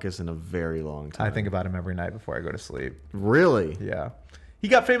Milonakis in a very long time. I think about him every night before I go to sleep. Really? Yeah. He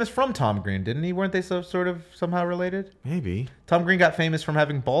got famous from Tom Green, didn't he? Weren't they sort of somehow related? Maybe. Tom Green got famous from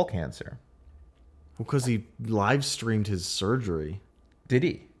having ball cancer. Because he live streamed his surgery. Did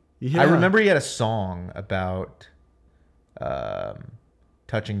he? Yeah. I remember he had a song about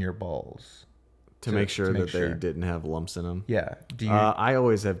touching your balls. To make sure make that sure. they didn't have lumps in them. Yeah. Do you I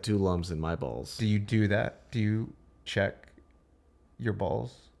always have 2 lumps in my balls. do you do that? Do you check your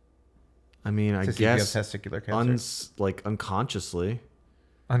balls I mean, I to see if you have guess testicular cancer? unconsciously.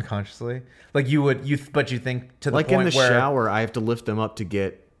 Unconsciously? Like but you think to the Like point in the where shower, I have to lift them up to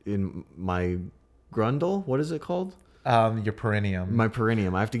get in my grundle. What is it called? your perineum. My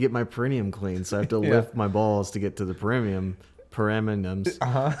perineum. I have to get my perineum clean, so I have to Yeah. lift my balls to get to the perineums.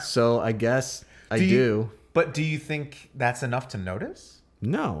 Uh-huh. So I guess I you- do. But do you think that's enough to notice?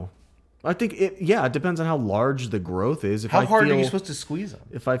 No, I think it. Yeah, it depends on how large the growth is. If How I hard feel, are you supposed to squeeze them?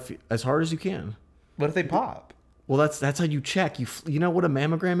 If I feel, as hard as you can. What if they pop? Well, that's how you check. You know what a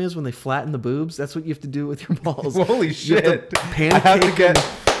mammogram is when they flatten the boobs. That's what you have to do with your balls. Holy You have to shit! pancake I have to them. get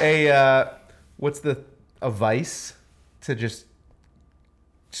a vice to just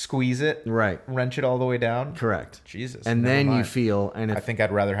squeeze it, Right. wrench it all the way down. Correct. Jesus. And never then you mind. feel, and I if think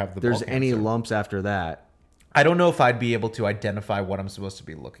I'd rather have the there's ball any cancer. lumps after that, I don't know if I'd be able to identify what I'm supposed to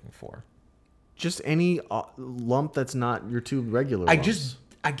be looking for. just any lump that's not your 2 regular lumps.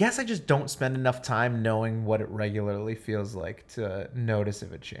 I guess I just don't spend enough time knowing what it regularly feels like to notice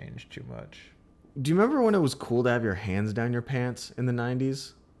if it changed too much. Do you remember when it was cool to have your hands down your pants in the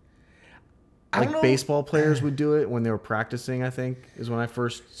 90s? I don't Like know. baseball players would do it when they were practicing, I think, is when I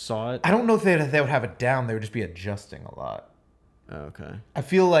first saw it. I don't know if they would have it down. They would just be adjusting a lot. Okay. I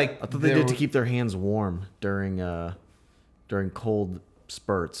feel like I thought they did to keep their hands warm during cold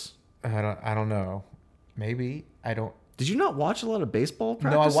spurts. I don't know. Maybe I don't. Did you not watch a lot of baseball No,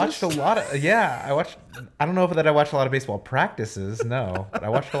 I practices? watched a lot of. Yeah, I watched. I don't know if that I watched a lot of baseball practices. No, but I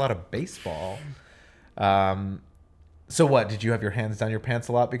watched a lot of baseball. So what? Did you have your hands down your pants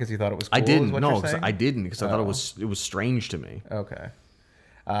a lot because you thought it was cool? I didn't. Is what No, you're 'cause saying? I didn't because I thought Oh. it was strange to me. Okay.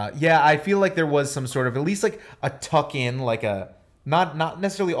 Yeah, I feel like there was some sort of at least like a tuck in, like a not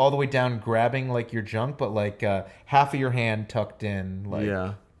necessarily all the way down grabbing like your junk, but like half of your hand tucked in. Like,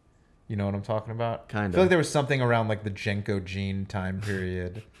 Yeah. you know what I'm talking about? I Kinda. feel like there was something around like the Jenko jean time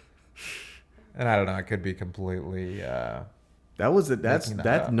period, and I don't know. I could be completely. That was it. That's Making that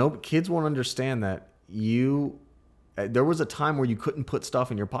that. up. No kids won't understand that you. There was a time where you couldn't put stuff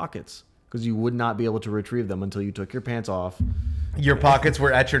in your pockets because you would not be able to retrieve them until you took your pants off. Your pockets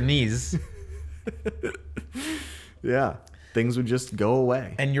were at your knees, Yeah, things would just go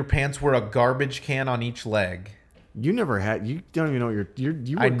away. and your pants were a garbage can on each leg. You never had. You don't even know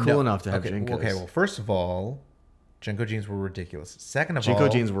you I were cool know- enough to have okay, Jinkos. Okay, well, first of all, Jenko jeans were ridiculous. Second of Jinko all,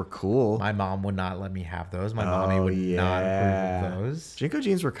 jeans were cool. my mom would not let me have those. My mommy Oh, would not yeah. approve of those. Jinko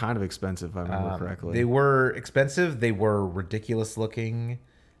jeans were kind of expensive, if I remember correctly. They were expensive. They were ridiculous looking.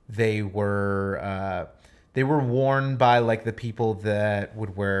 They were worn by like the people that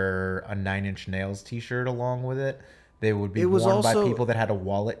would wear a 9 Inch Nails T-shirt along with it. They would be It was worn by also- people that had a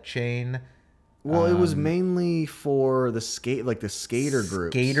wallet chain. Well, it was mainly for the skater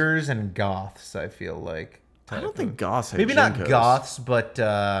groups. Skaters and goths, I feel like. I don't think goths had Maybe not Jinkos. goths, but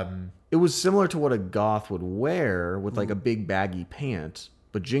It was similar to what a goth would wear with like a big baggy pant,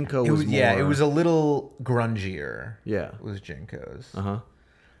 but Jinko it was was, more, yeah, it was a little grungier. yeah. It was Jinkos.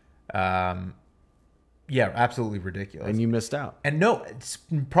 Uh-huh. Yeah, absolutely ridiculous. And you missed out. And no, it's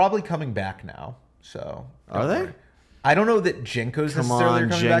probably coming back now. So Are don't they? worry. I don't know that Jinkos Come necessarily on, are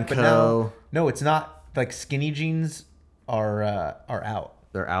coming back, but Jenko. no, it's not. Like skinny jeans are out.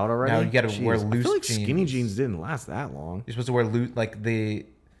 They're out already. Now you gotta wear I loose feel like skinny jeans. jeans didn't last that long. You're supposed to wear loose, like the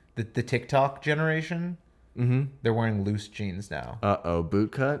TikTok generation. Mm-hmm. They're wearing loose jeans now.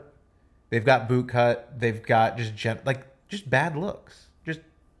 Boot cut. They've got boot cut. They've got just just bad looks. Just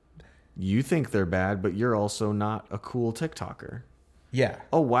You think they're bad, but you're also not a cool TikToker. yeah.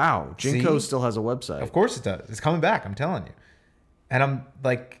 Oh wow, Jinko See? still has a website. Of course it does. It's coming back. I'm telling you. And I'm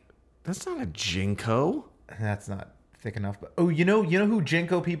like, That's not a Jinko. that's not thick enough. But oh, you know who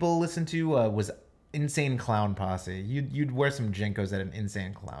Jenko people listen to was Insane Clown Posse. You'd wear some Jenkos at an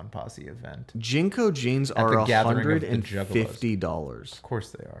Insane Clown Posse event. Jinko jeans are the gathering of the $150, Of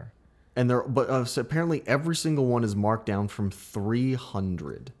course they are. and so apparently every single one is marked down from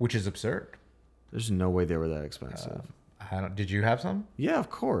 $300. Which is absurd. There's no way they were that expensive. Did you have some? Yeah, of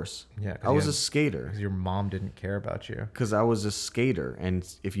course. Yeah, 'cause I you was had- a skater. Because your mom didn't care about you. Because I was a skater, and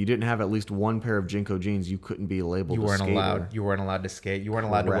if you didn't have at least one pair of Jinko jeans, you couldn't be labeled You a weren't skater. allowed. You weren't allowed to skate. You weren't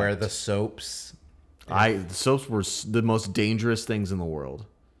allowed to wear Correct. the soaps. The soaps were the most dangerous things in the world.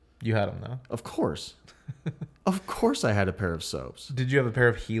 You had them though. Of course. Of course I had a pair of soaps. Did you have a pair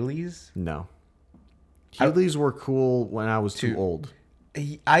of Heelys? No. Heelys were cool when I was too old.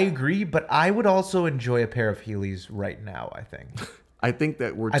 I agree, but I would also enjoy a pair of Heelys right now. I think. I think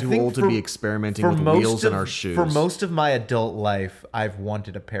that we're I too think old to for- be experimenting for with most wheels in of- our shoes. For most of my adult life, I've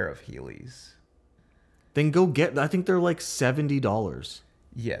wanted a pair of Heelys. Then go get. I think they're like $70.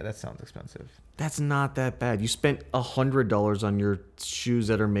 Yeah, that sounds expensive. That's not that bad. You spent $100 on your shoes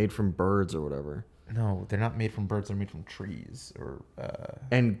that are made from birds or whatever. No, they're not made from birds. They're made from trees or.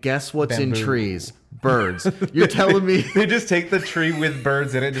 And guess what's in Bamboo. trees? Birds. You're telling me. They just take the tree with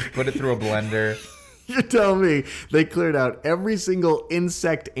birds in it, just put it through a blender. You're telling me they cleared out every single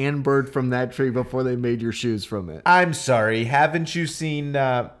insect and bird from that tree before they made your shoes from it. I'm sorry, haven't you seen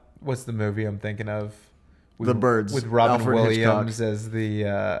what's the movie I'm thinking of? With, The Birds, with Robin Alfred Williams Hitchcock.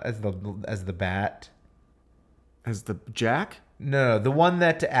 as the bat. As the Jack? No, the one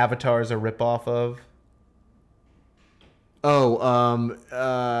that Avatar is a ripoff of. Oh,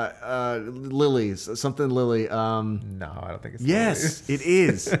 lilies. Something lily. No, I don't think it's. Yes, Lilies. it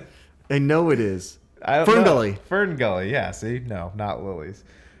is. I know it is. I don't Fern know. Gully. Fern Gully. Yeah. See, no, not lilies.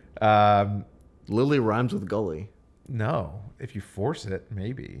 Lily rhymes with gully. No, if you force it,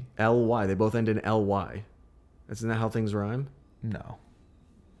 maybe. Ly. They both end in ly. Isn't that how things rhyme? No.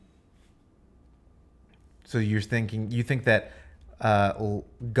 So you think that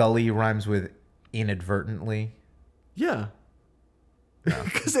gully rhymes with inadvertently? Yeah.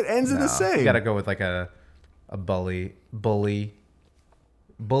 Because it ends in the No, same. You gotta go with like a bully. Bully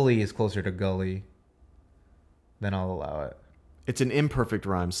is closer to gully. Then I'll allow it. It's an imperfect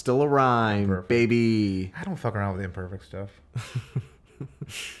rhyme. Still a rhyme, Imperfect. baby. I don't fuck around with imperfect stuff.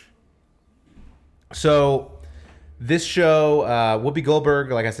 So, this show, Whoopi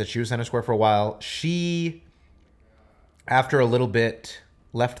Goldberg, like I said, she was center square for a while. She, after a little bit,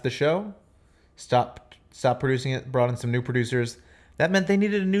 left the show, stopped producing it, brought in some new producers. That meant they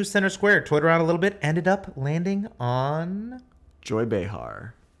needed a new center square. Toyed around a little bit, ended up landing on... Joy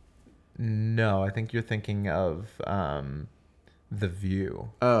Behar. No, I think you're thinking of The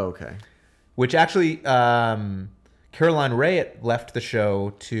View. Oh, okay. Which actually, Caroline Ray left the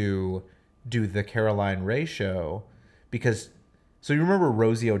show to do the Caroline Ray show because... So you remember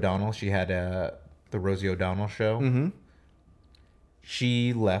Rosie O'Donnell? She had the Rosie O'Donnell show. Mm-hmm.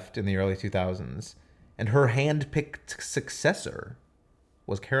 She left in the early 2000s, and her hand-picked successor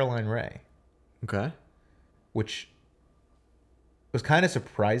was Caroline Ray, Okay. which was kind of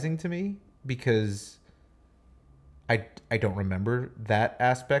surprising to me because I don't remember that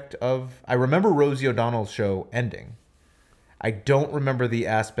aspect of... I remember Rosie O'Donnell's show ending. I don't remember the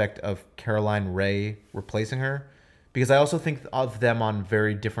aspect of Caroline Ray replacing her because I also think of them on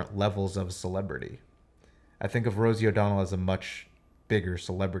very different levels of celebrity. I think of Rosie O'Donnell as a much bigger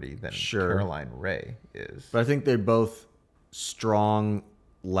celebrity than Sure. Caroline Ray is. But I think they're both strong,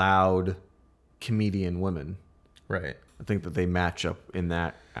 loud comedian women. Right. I think that they match up in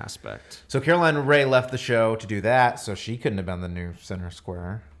that aspect. So Caroline Ray left the show to do that, so she couldn't have been the new center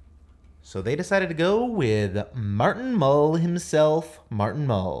square. So they decided to go with Martin Mull himself. Martin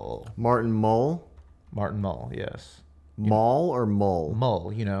Mull. Martin Mull? Martin Mull, yes. Mull or Mull?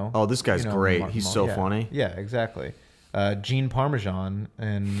 Mull, you know. Oh, this guy's great. Martin He's Mull, so yeah. funny. Yeah, exactly. Gene Parmesan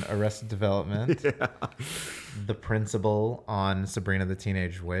in Arrested Development. Yeah. The principal on Sabrina the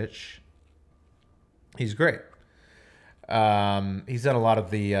Teenage Witch. He's great. He's done a lot of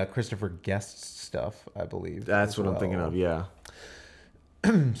the Christopher Guest stuff, I believe. That's as what I'm thinking well. of, yeah.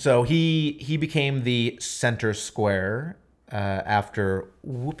 So he became the center square after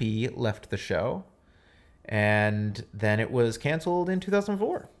Whoopi left the show, and then it was canceled in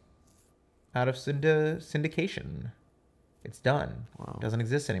 2004 out of syndication. It's done. Wow. Doesn't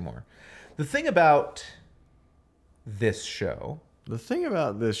exist anymore. The thing about this show The thing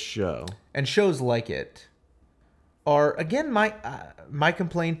about this show... and shows like it are, again, my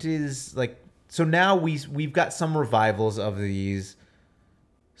complaint is like, so now we've got some revivals of these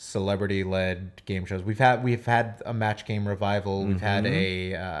celebrity-led game shows. We've had a match game revival. We've had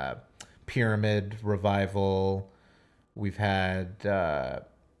a pyramid revival. We've had To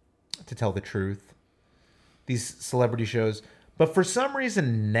Tell the Truth. These celebrity shows. But for some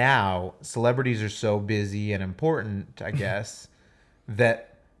reason now, celebrities are so busy and important, I guess,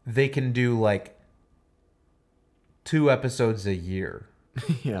 that they can do like 2 episodes a year.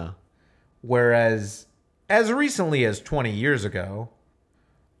 Yeah. Whereas as recently as 20 years ago,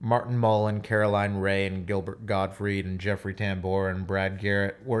 Martin Mull and Caroline Ray and Gilbert Gottfried and Jeffrey Tambor and Brad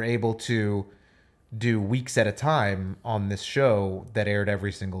Garrett were able to do weeks at a time on this show that aired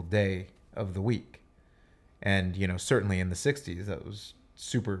every single day of the week. And, you know, certainly in the 60s, that was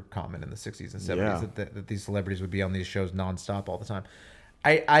super common in the 60s and 70s Yeah. that these celebrities would be on these shows nonstop all the time.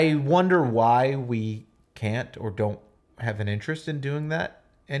 I wonder why we can't or don't have an interest in doing that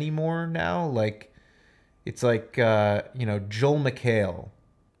anymore now. Like, it's like, you know, Joel McHale.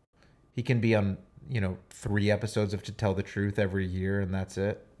 He can be on, you know, 3 episodes of To Tell the Truth every year, and that's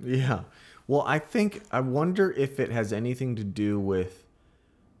it. Yeah. Well, I wonder if it has anything to do with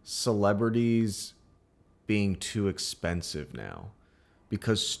celebrities being too expensive now.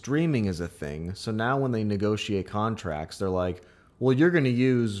 Because streaming is a thing. So now when they negotiate contracts, they're like, well, you're going to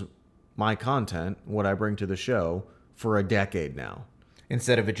use my content, what I bring to the show, for a decade now.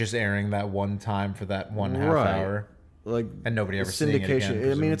 Instead of it just airing that one time for that one half Right. hour. Like, And nobody ever seeing it again, I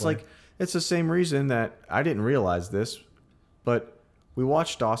mean, it's presumably. like, it's the same reason that I didn't realize this, but we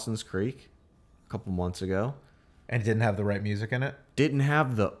watched Dawson's Creek a couple months ago. And it didn't have the right music in it? Didn't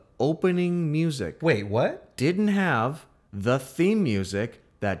have the opening music. Wait, what? Didn't have the theme music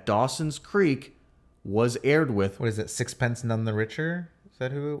that Dawson's Creek was aired with. What is it? Sixpence None the Richer? Is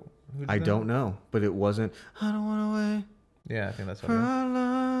that who did I that? don't know, but it wasn't. I don't want to wait Yeah, I think that's what for it is.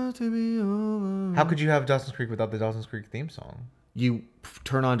 our life to be over. How could you have Dawson's Creek without the Dawson's Creek theme song? You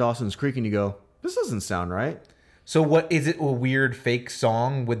turn on Dawson's Creek and you go, this doesn't sound right. So what is it? A weird fake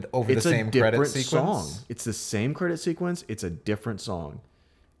song with over It's the same a credit different sequence? song. It's the same credit sequence. It's a different song.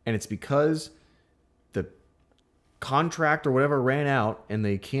 And it's because the contract or whatever ran out and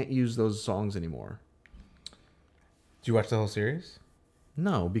they can't use those songs anymore. Did you watch the whole series?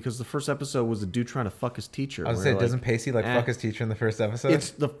 No, because the first episode was a dude trying to fuck his teacher. I was where, saying, like, doesn't Pacey fuck his teacher in the first episode?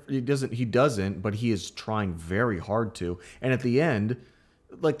 He doesn't, but he is trying very hard to. And at the end,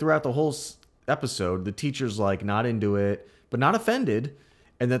 like throughout the whole episode, the teacher's like not into it, but not offended.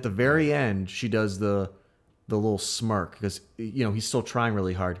 And at the very end, she does the little smirk because he's still trying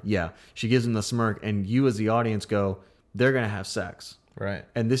really hard. Yeah, she gives him the smirk, and you as the audience go, they're gonna have sex, right?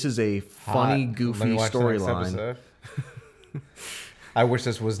 And this is a funny, Hot. goofy storyline. I wish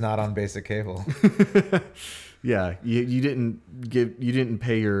this was not on basic cable. Yeah, you didn't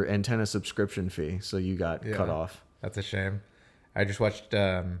pay your antenna subscription fee, so you got cut off. That's a shame. I just watched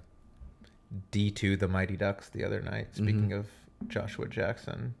D2 The Mighty Ducks the other night. Speaking of Joshua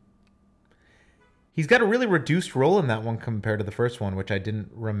Jackson, he's got a really reduced role in that one compared to the first one, which I didn't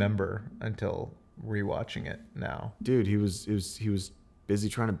remember until rewatching it now. Dude, he was busy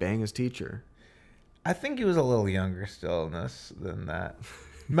trying to bang his teacher. I think he was a little younger still in this than that.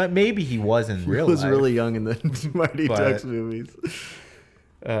 Maybe he was in real life. He was really young in the Mighty Ducks movies.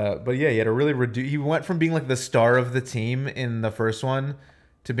 But yeah, he had a really he went from being like the star of the team in the first one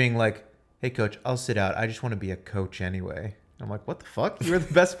to being like, hey coach, I'll sit out. I just want to be a coach anyway. I'm like, what the fuck? You were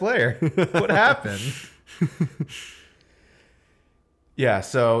the best player. What happened? Yeah,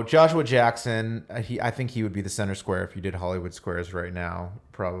 so Joshua Jackson, I think he would be the center square if you did Hollywood Squares right now,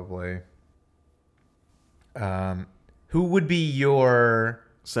 probably. Who would be your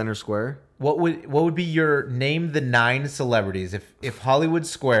center square? What would be your name the 9 celebrities if Hollywood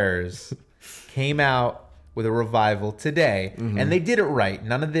Squares came out with a revival today and they did it right?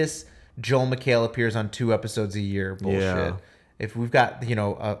 None of this Joel McHale appears on 2 episodes a year bullshit. Yeah. If we've got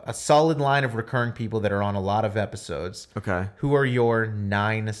a solid line of recurring people that are on a lot of episodes, okay, who are your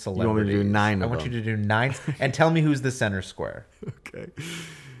 9 celebrities? You want me to do 9? I want you to do 9 and tell me who's the center square. Okay.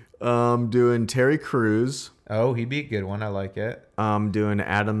 I'm doing Terry Crews. Oh, he'd be a good one. I like it. I'm doing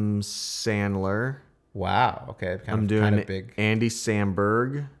Adam Sandler. Wow. Okay. I'm doing big. Andy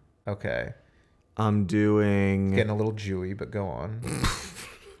Samberg. Okay. I'm doing... It's getting a little Jewy, but go on.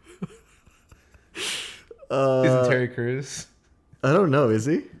 Isn't Terry Crews? I don't know. Is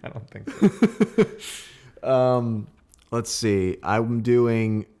he? I don't think so. Let's see. I'm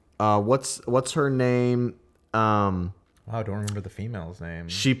doing... what's her name? Wow, I don't remember the female's name.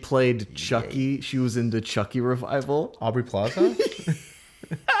 She played Chucky. She was in the Chucky revival. Aubrey Plaza?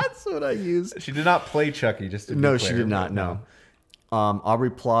 That's what I used. She did not play Chucky, just to be No, clear, she did not, no.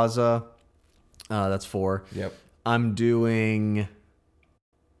 Aubrey Plaza. That's 4. Yep. I'm doing...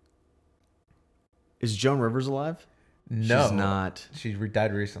 Is Joan Rivers alive? No. She's not. She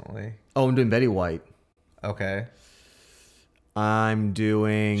died recently. Oh, I'm doing Betty White. Okay. I'm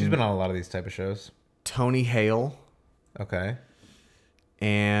doing... She's been on a lot of these type of shows. Tony Hale. Okay.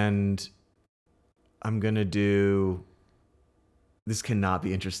 And I'm going to do... This cannot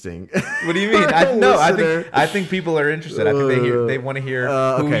be interesting. What do you mean? I think people are interested. I think they want to hear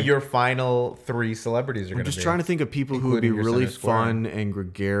who your final 3 celebrities are going to be. I'm just trying to think of people who would be really fun and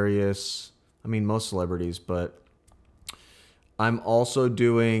gregarious. I mean, most celebrities, but I'm also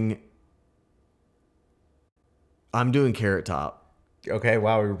doing... I'm doing Carrot Top. Okay,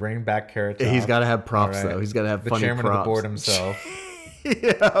 wow, we're bringing back Carrot Top. He's got to have props, though. He's got to have funny props. The chairman of the board himself.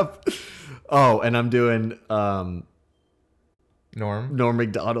 Yeah. Oh, and I'm doing... Norm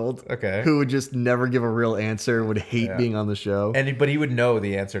Macdonald. Okay. Who would just never give a real answer, would hate being on the show. But he would know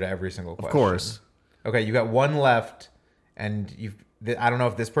the answer to every single question. Of course. Okay, you got 1 left, and I don't know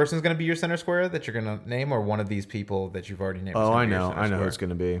if this person's going to be your center square that you're going to name, or one of these people that you've already named. Oh, I know who it's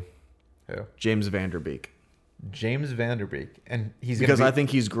going to be. Who? James Vanderbeek. James Vanderbeek, and he's because I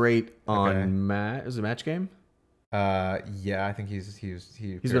think he's great on Is it Match Game? Yeah, I think he's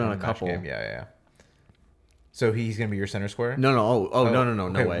been on a couple. Game. Yeah. So he's gonna be your center square? No.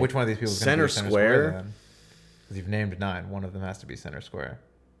 No way. Which one of these people is gonna be your center square? Then? Because you've named 9. One of them has to be center square.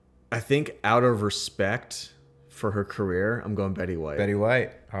 I think out of respect for her career, I'm going Betty White. Betty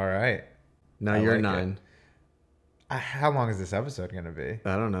White. All right. Now you're 9. How long is this episode going to be?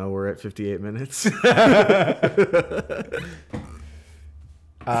 I don't know. We're at 58 minutes.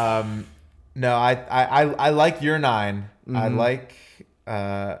 No, I like your 9. Mm-hmm. I like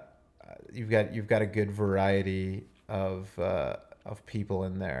you've got a good variety of people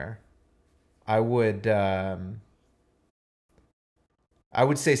in there. I would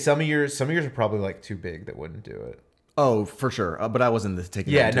say some of yours are probably like too big that wouldn't do it. Oh, for sure. But I wasn't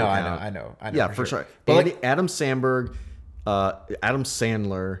taking that into account. I know. Yeah, for sure. But Adam Samberg, Adam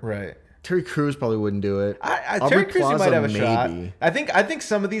Sandler. Right. Terry Crews probably wouldn't do it. Terry Crews you might have a shot. I think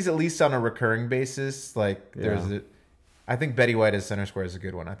some of these, at least on a recurring basis, like I think Betty White as center square is a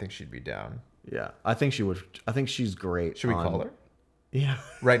good one. I think she'd be down. Yeah, I think she would. I think she's great. Should we call her? Yeah.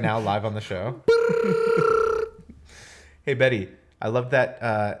 right now, live on the show. Hey, Betty, I love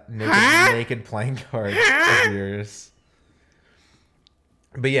that naked playing card of yours.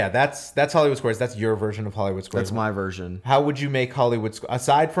 But yeah, that's Hollywood Squares. That's your version of Hollywood Squares. That's my version. How would you make Hollywood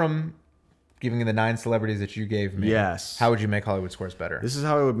aside from giving me the 9 celebrities that you gave me? Yes. How would you make Hollywood Squares better? This is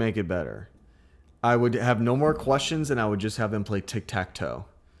how I would make it better. I would have no more questions, and I would just have them play tic-tac-toe.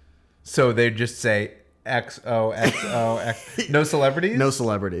 So they'd just say XOXO. No celebrities? No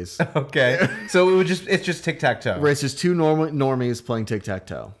celebrities. Okay. So it's just tic-tac-toe. Where it's just two normies playing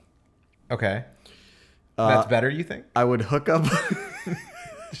tic-tac-toe. Okay. That's better, you think? I would hook up...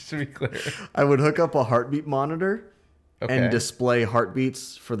 Just to be clear. I would hook up a heartbeat monitor Okay. and display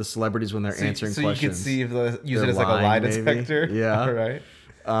heartbeats for the celebrities when they're answering so questions. So you could use They're it as like a lie lying, maybe. detector? Yeah. All right.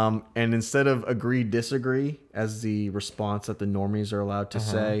 And instead of agree, disagree as the response that the normies are allowed to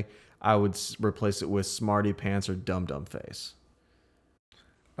say, I would replace it with smarty pants or dum dum face.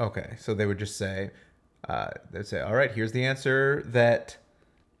 Okay. So they would just say, they'd say, all right, here's the answer that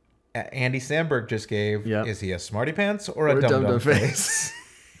Andy Samberg just gave. Yep. Is he a smarty pants or a dum dum face?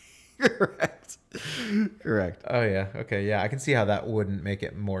 Correct. Correct. Oh yeah. Okay. Yeah. I can see how that wouldn't make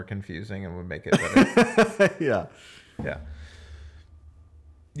it more confusing and would make it better. Yeah. Yeah.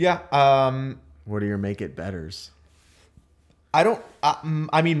 Yeah. What are your make it betters? I don't.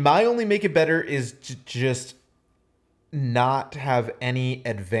 I mean, my only make it better is to just not have any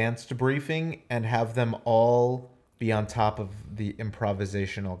advanced briefing and have them all be on top of the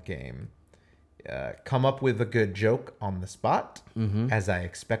improvisational game. Come up with a good joke on the spot, as I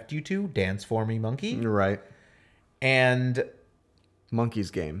expect you to. Dance for me, monkey. You're right. And Monkey's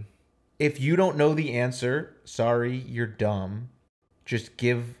game. if you don't know the answer, sorry, you're dumb. Just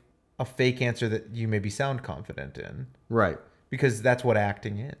give a fake answer that you maybe sound confident in. Right. Because that's what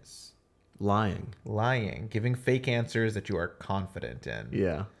acting is. Lying. Lying. Giving fake answers that you are confident in.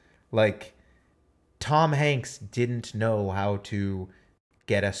 Yeah. Like, Tom Hanks didn't know how to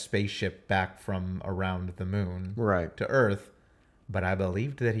get a spaceship back from around the moon Right. to Earth, but I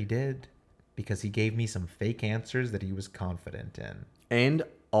believed that he did because he gave me some fake answers that he was confident in. And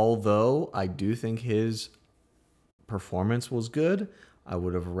although I do think his performance was good, I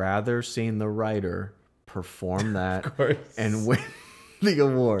would have rather seen the writer perform that course. and win the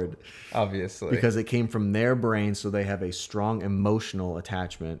award Obviously. because it came from their brain, so they have a strong emotional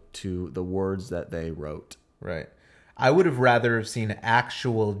attachment to the words that they wrote. Right. I would have rather have seen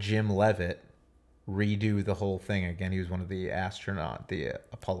actual Jim Levitt redo the whole thing again. He was one of the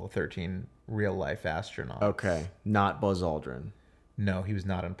Apollo 13 real life astronauts. Okay, not Buzz Aldrin. No, he was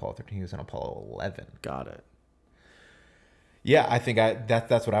not in Apollo 13. He was in Apollo 11. Got it. Yeah, I think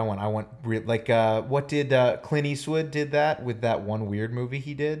that's what I want. I want what did Clint Eastwood did that with that one weird movie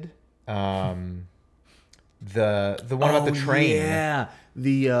he did? The one about the train. Yeah,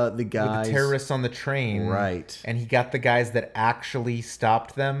 the guys, With the terrorists on the train. Right. And he got the guys that actually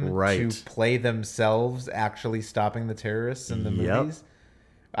stopped them Right. to play themselves actually stopping the terrorists in the Yep. movies.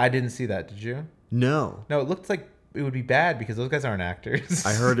 I didn't see that, did you? No, No, it looked like it would be bad because those guys aren't actors.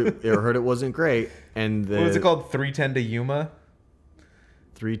 I heard it. I heard it wasn't great. And What was it called? 310 to Yuma?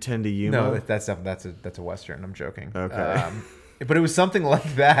 310 to Yuma. No, that's a Western. I'm joking. Okay. But it was something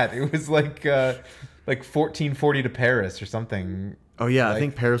like that. It was like 1440 to Paris or something. Oh yeah, I like-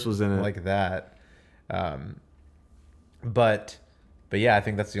 think Paris was in it. Like that. But yeah, I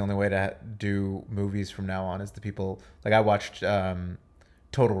think that's the only way to do movies from now on is the people. Like I watched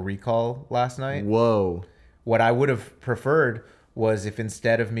Total Recall last night. Whoa. What I would have preferred was if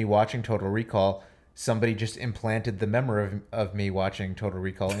instead of me watching Total Recall, somebody just implanted the memory of me watching Total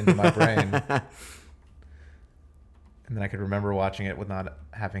Recall into my brain. And then I could remember watching it with not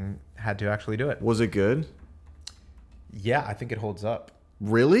having had to actually do it. Was it good? Yeah, I think it holds up.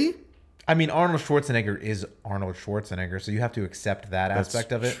 Really? I mean, Arnold Schwarzenegger is Arnold Schwarzenegger, so you have to accept that That's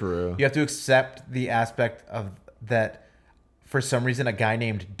aspect of it. true. You have to accept the aspect of that for some reason a guy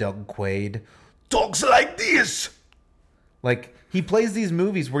named Doug Quaid talks like this. Like, he plays these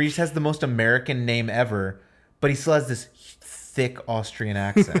movies where he just has the most American name ever, but he still has this thick Austrian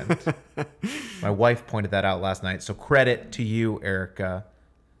accent. My wife pointed that out last night, so credit to you, Erica,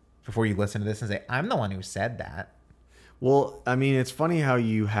 before you listen to this and say, I'm the one who said that. Well, I mean, it's funny how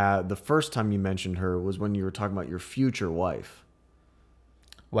you had the first time you mentioned her was when you were talking about your future wife.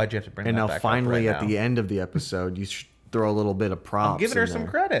 Why'd you have to bring And that now back finally up right at the end of the episode, you should throw a little bit of props. I'm giving her in some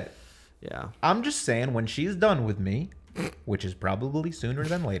there. credit. Yeah. I'm just saying when she's done with me, which is probably sooner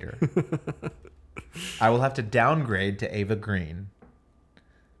than later, I will have to downgrade to Ava Green.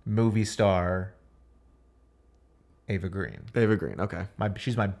 Movie star Ava Green. Ava Green. Okay.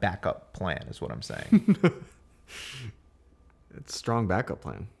 She's my backup plan is what I'm saying. It's a strong backup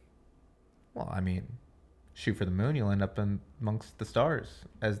plan. Well, I mean, shoot for the moon, you'll end up amongst the stars,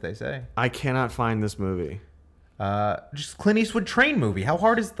 as they say. I cannot find this movie. Just Clint Eastwood train movie. How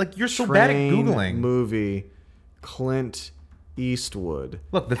hard is you're so bad at Train Googling. movie, Clint Eastwood.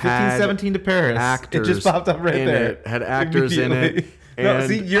 Look, the had 1517 to Paris. Actors It just popped up right in there. It, had actors in it. Immediately. No, And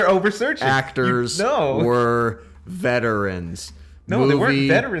see, you're over searching. actors were veterans. No, they weren't Movie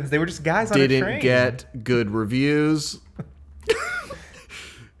veterans. They were just guys on a train. Didn't get good reviews.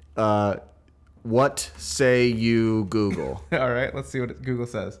 What say you, Google? All right, let's see what Google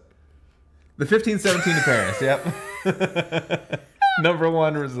says. The 1517 to Paris. Yep. Number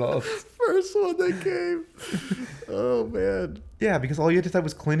one results. First one that came. Oh, man. Yeah, because all you had to type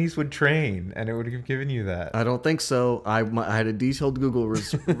was Clint Eastwood train, and it would have given you that. I don't think so. I had a detailed Google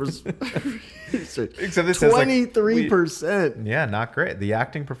research. Except it says 23%. Yeah, not great. The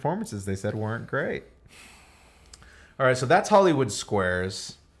acting performances, they said, weren't great. All right, so that's Hollywood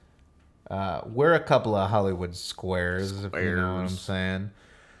Squares. We're a couple of Hollywood squares, if you know what I'm saying.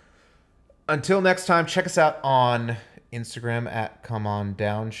 Until next time, check us out on Instagram at Come On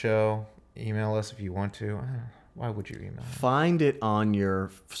Down Show. Email us if you want to. Why would you email? Find it on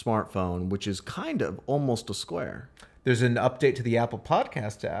your smartphone, which is kind of almost a square. There's an update to the Apple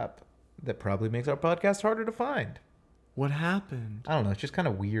Podcast app that probably makes our podcast harder to find. What happened? I don't know. It's just kind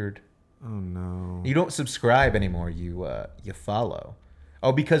of weird. Oh, no. You don't subscribe anymore. You follow.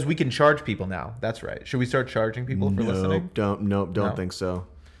 Oh, because we can charge people now. That's right. Should we start charging people for listening? Don't No. think so.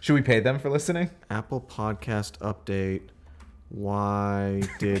 Should we pay them for listening? Apple Podcast update. Why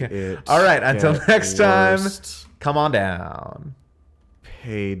did it? All right. Until get next time, worst? come on down.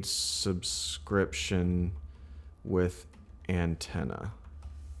 Paid subscription with antenna.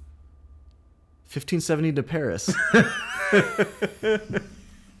 1570 to Paris.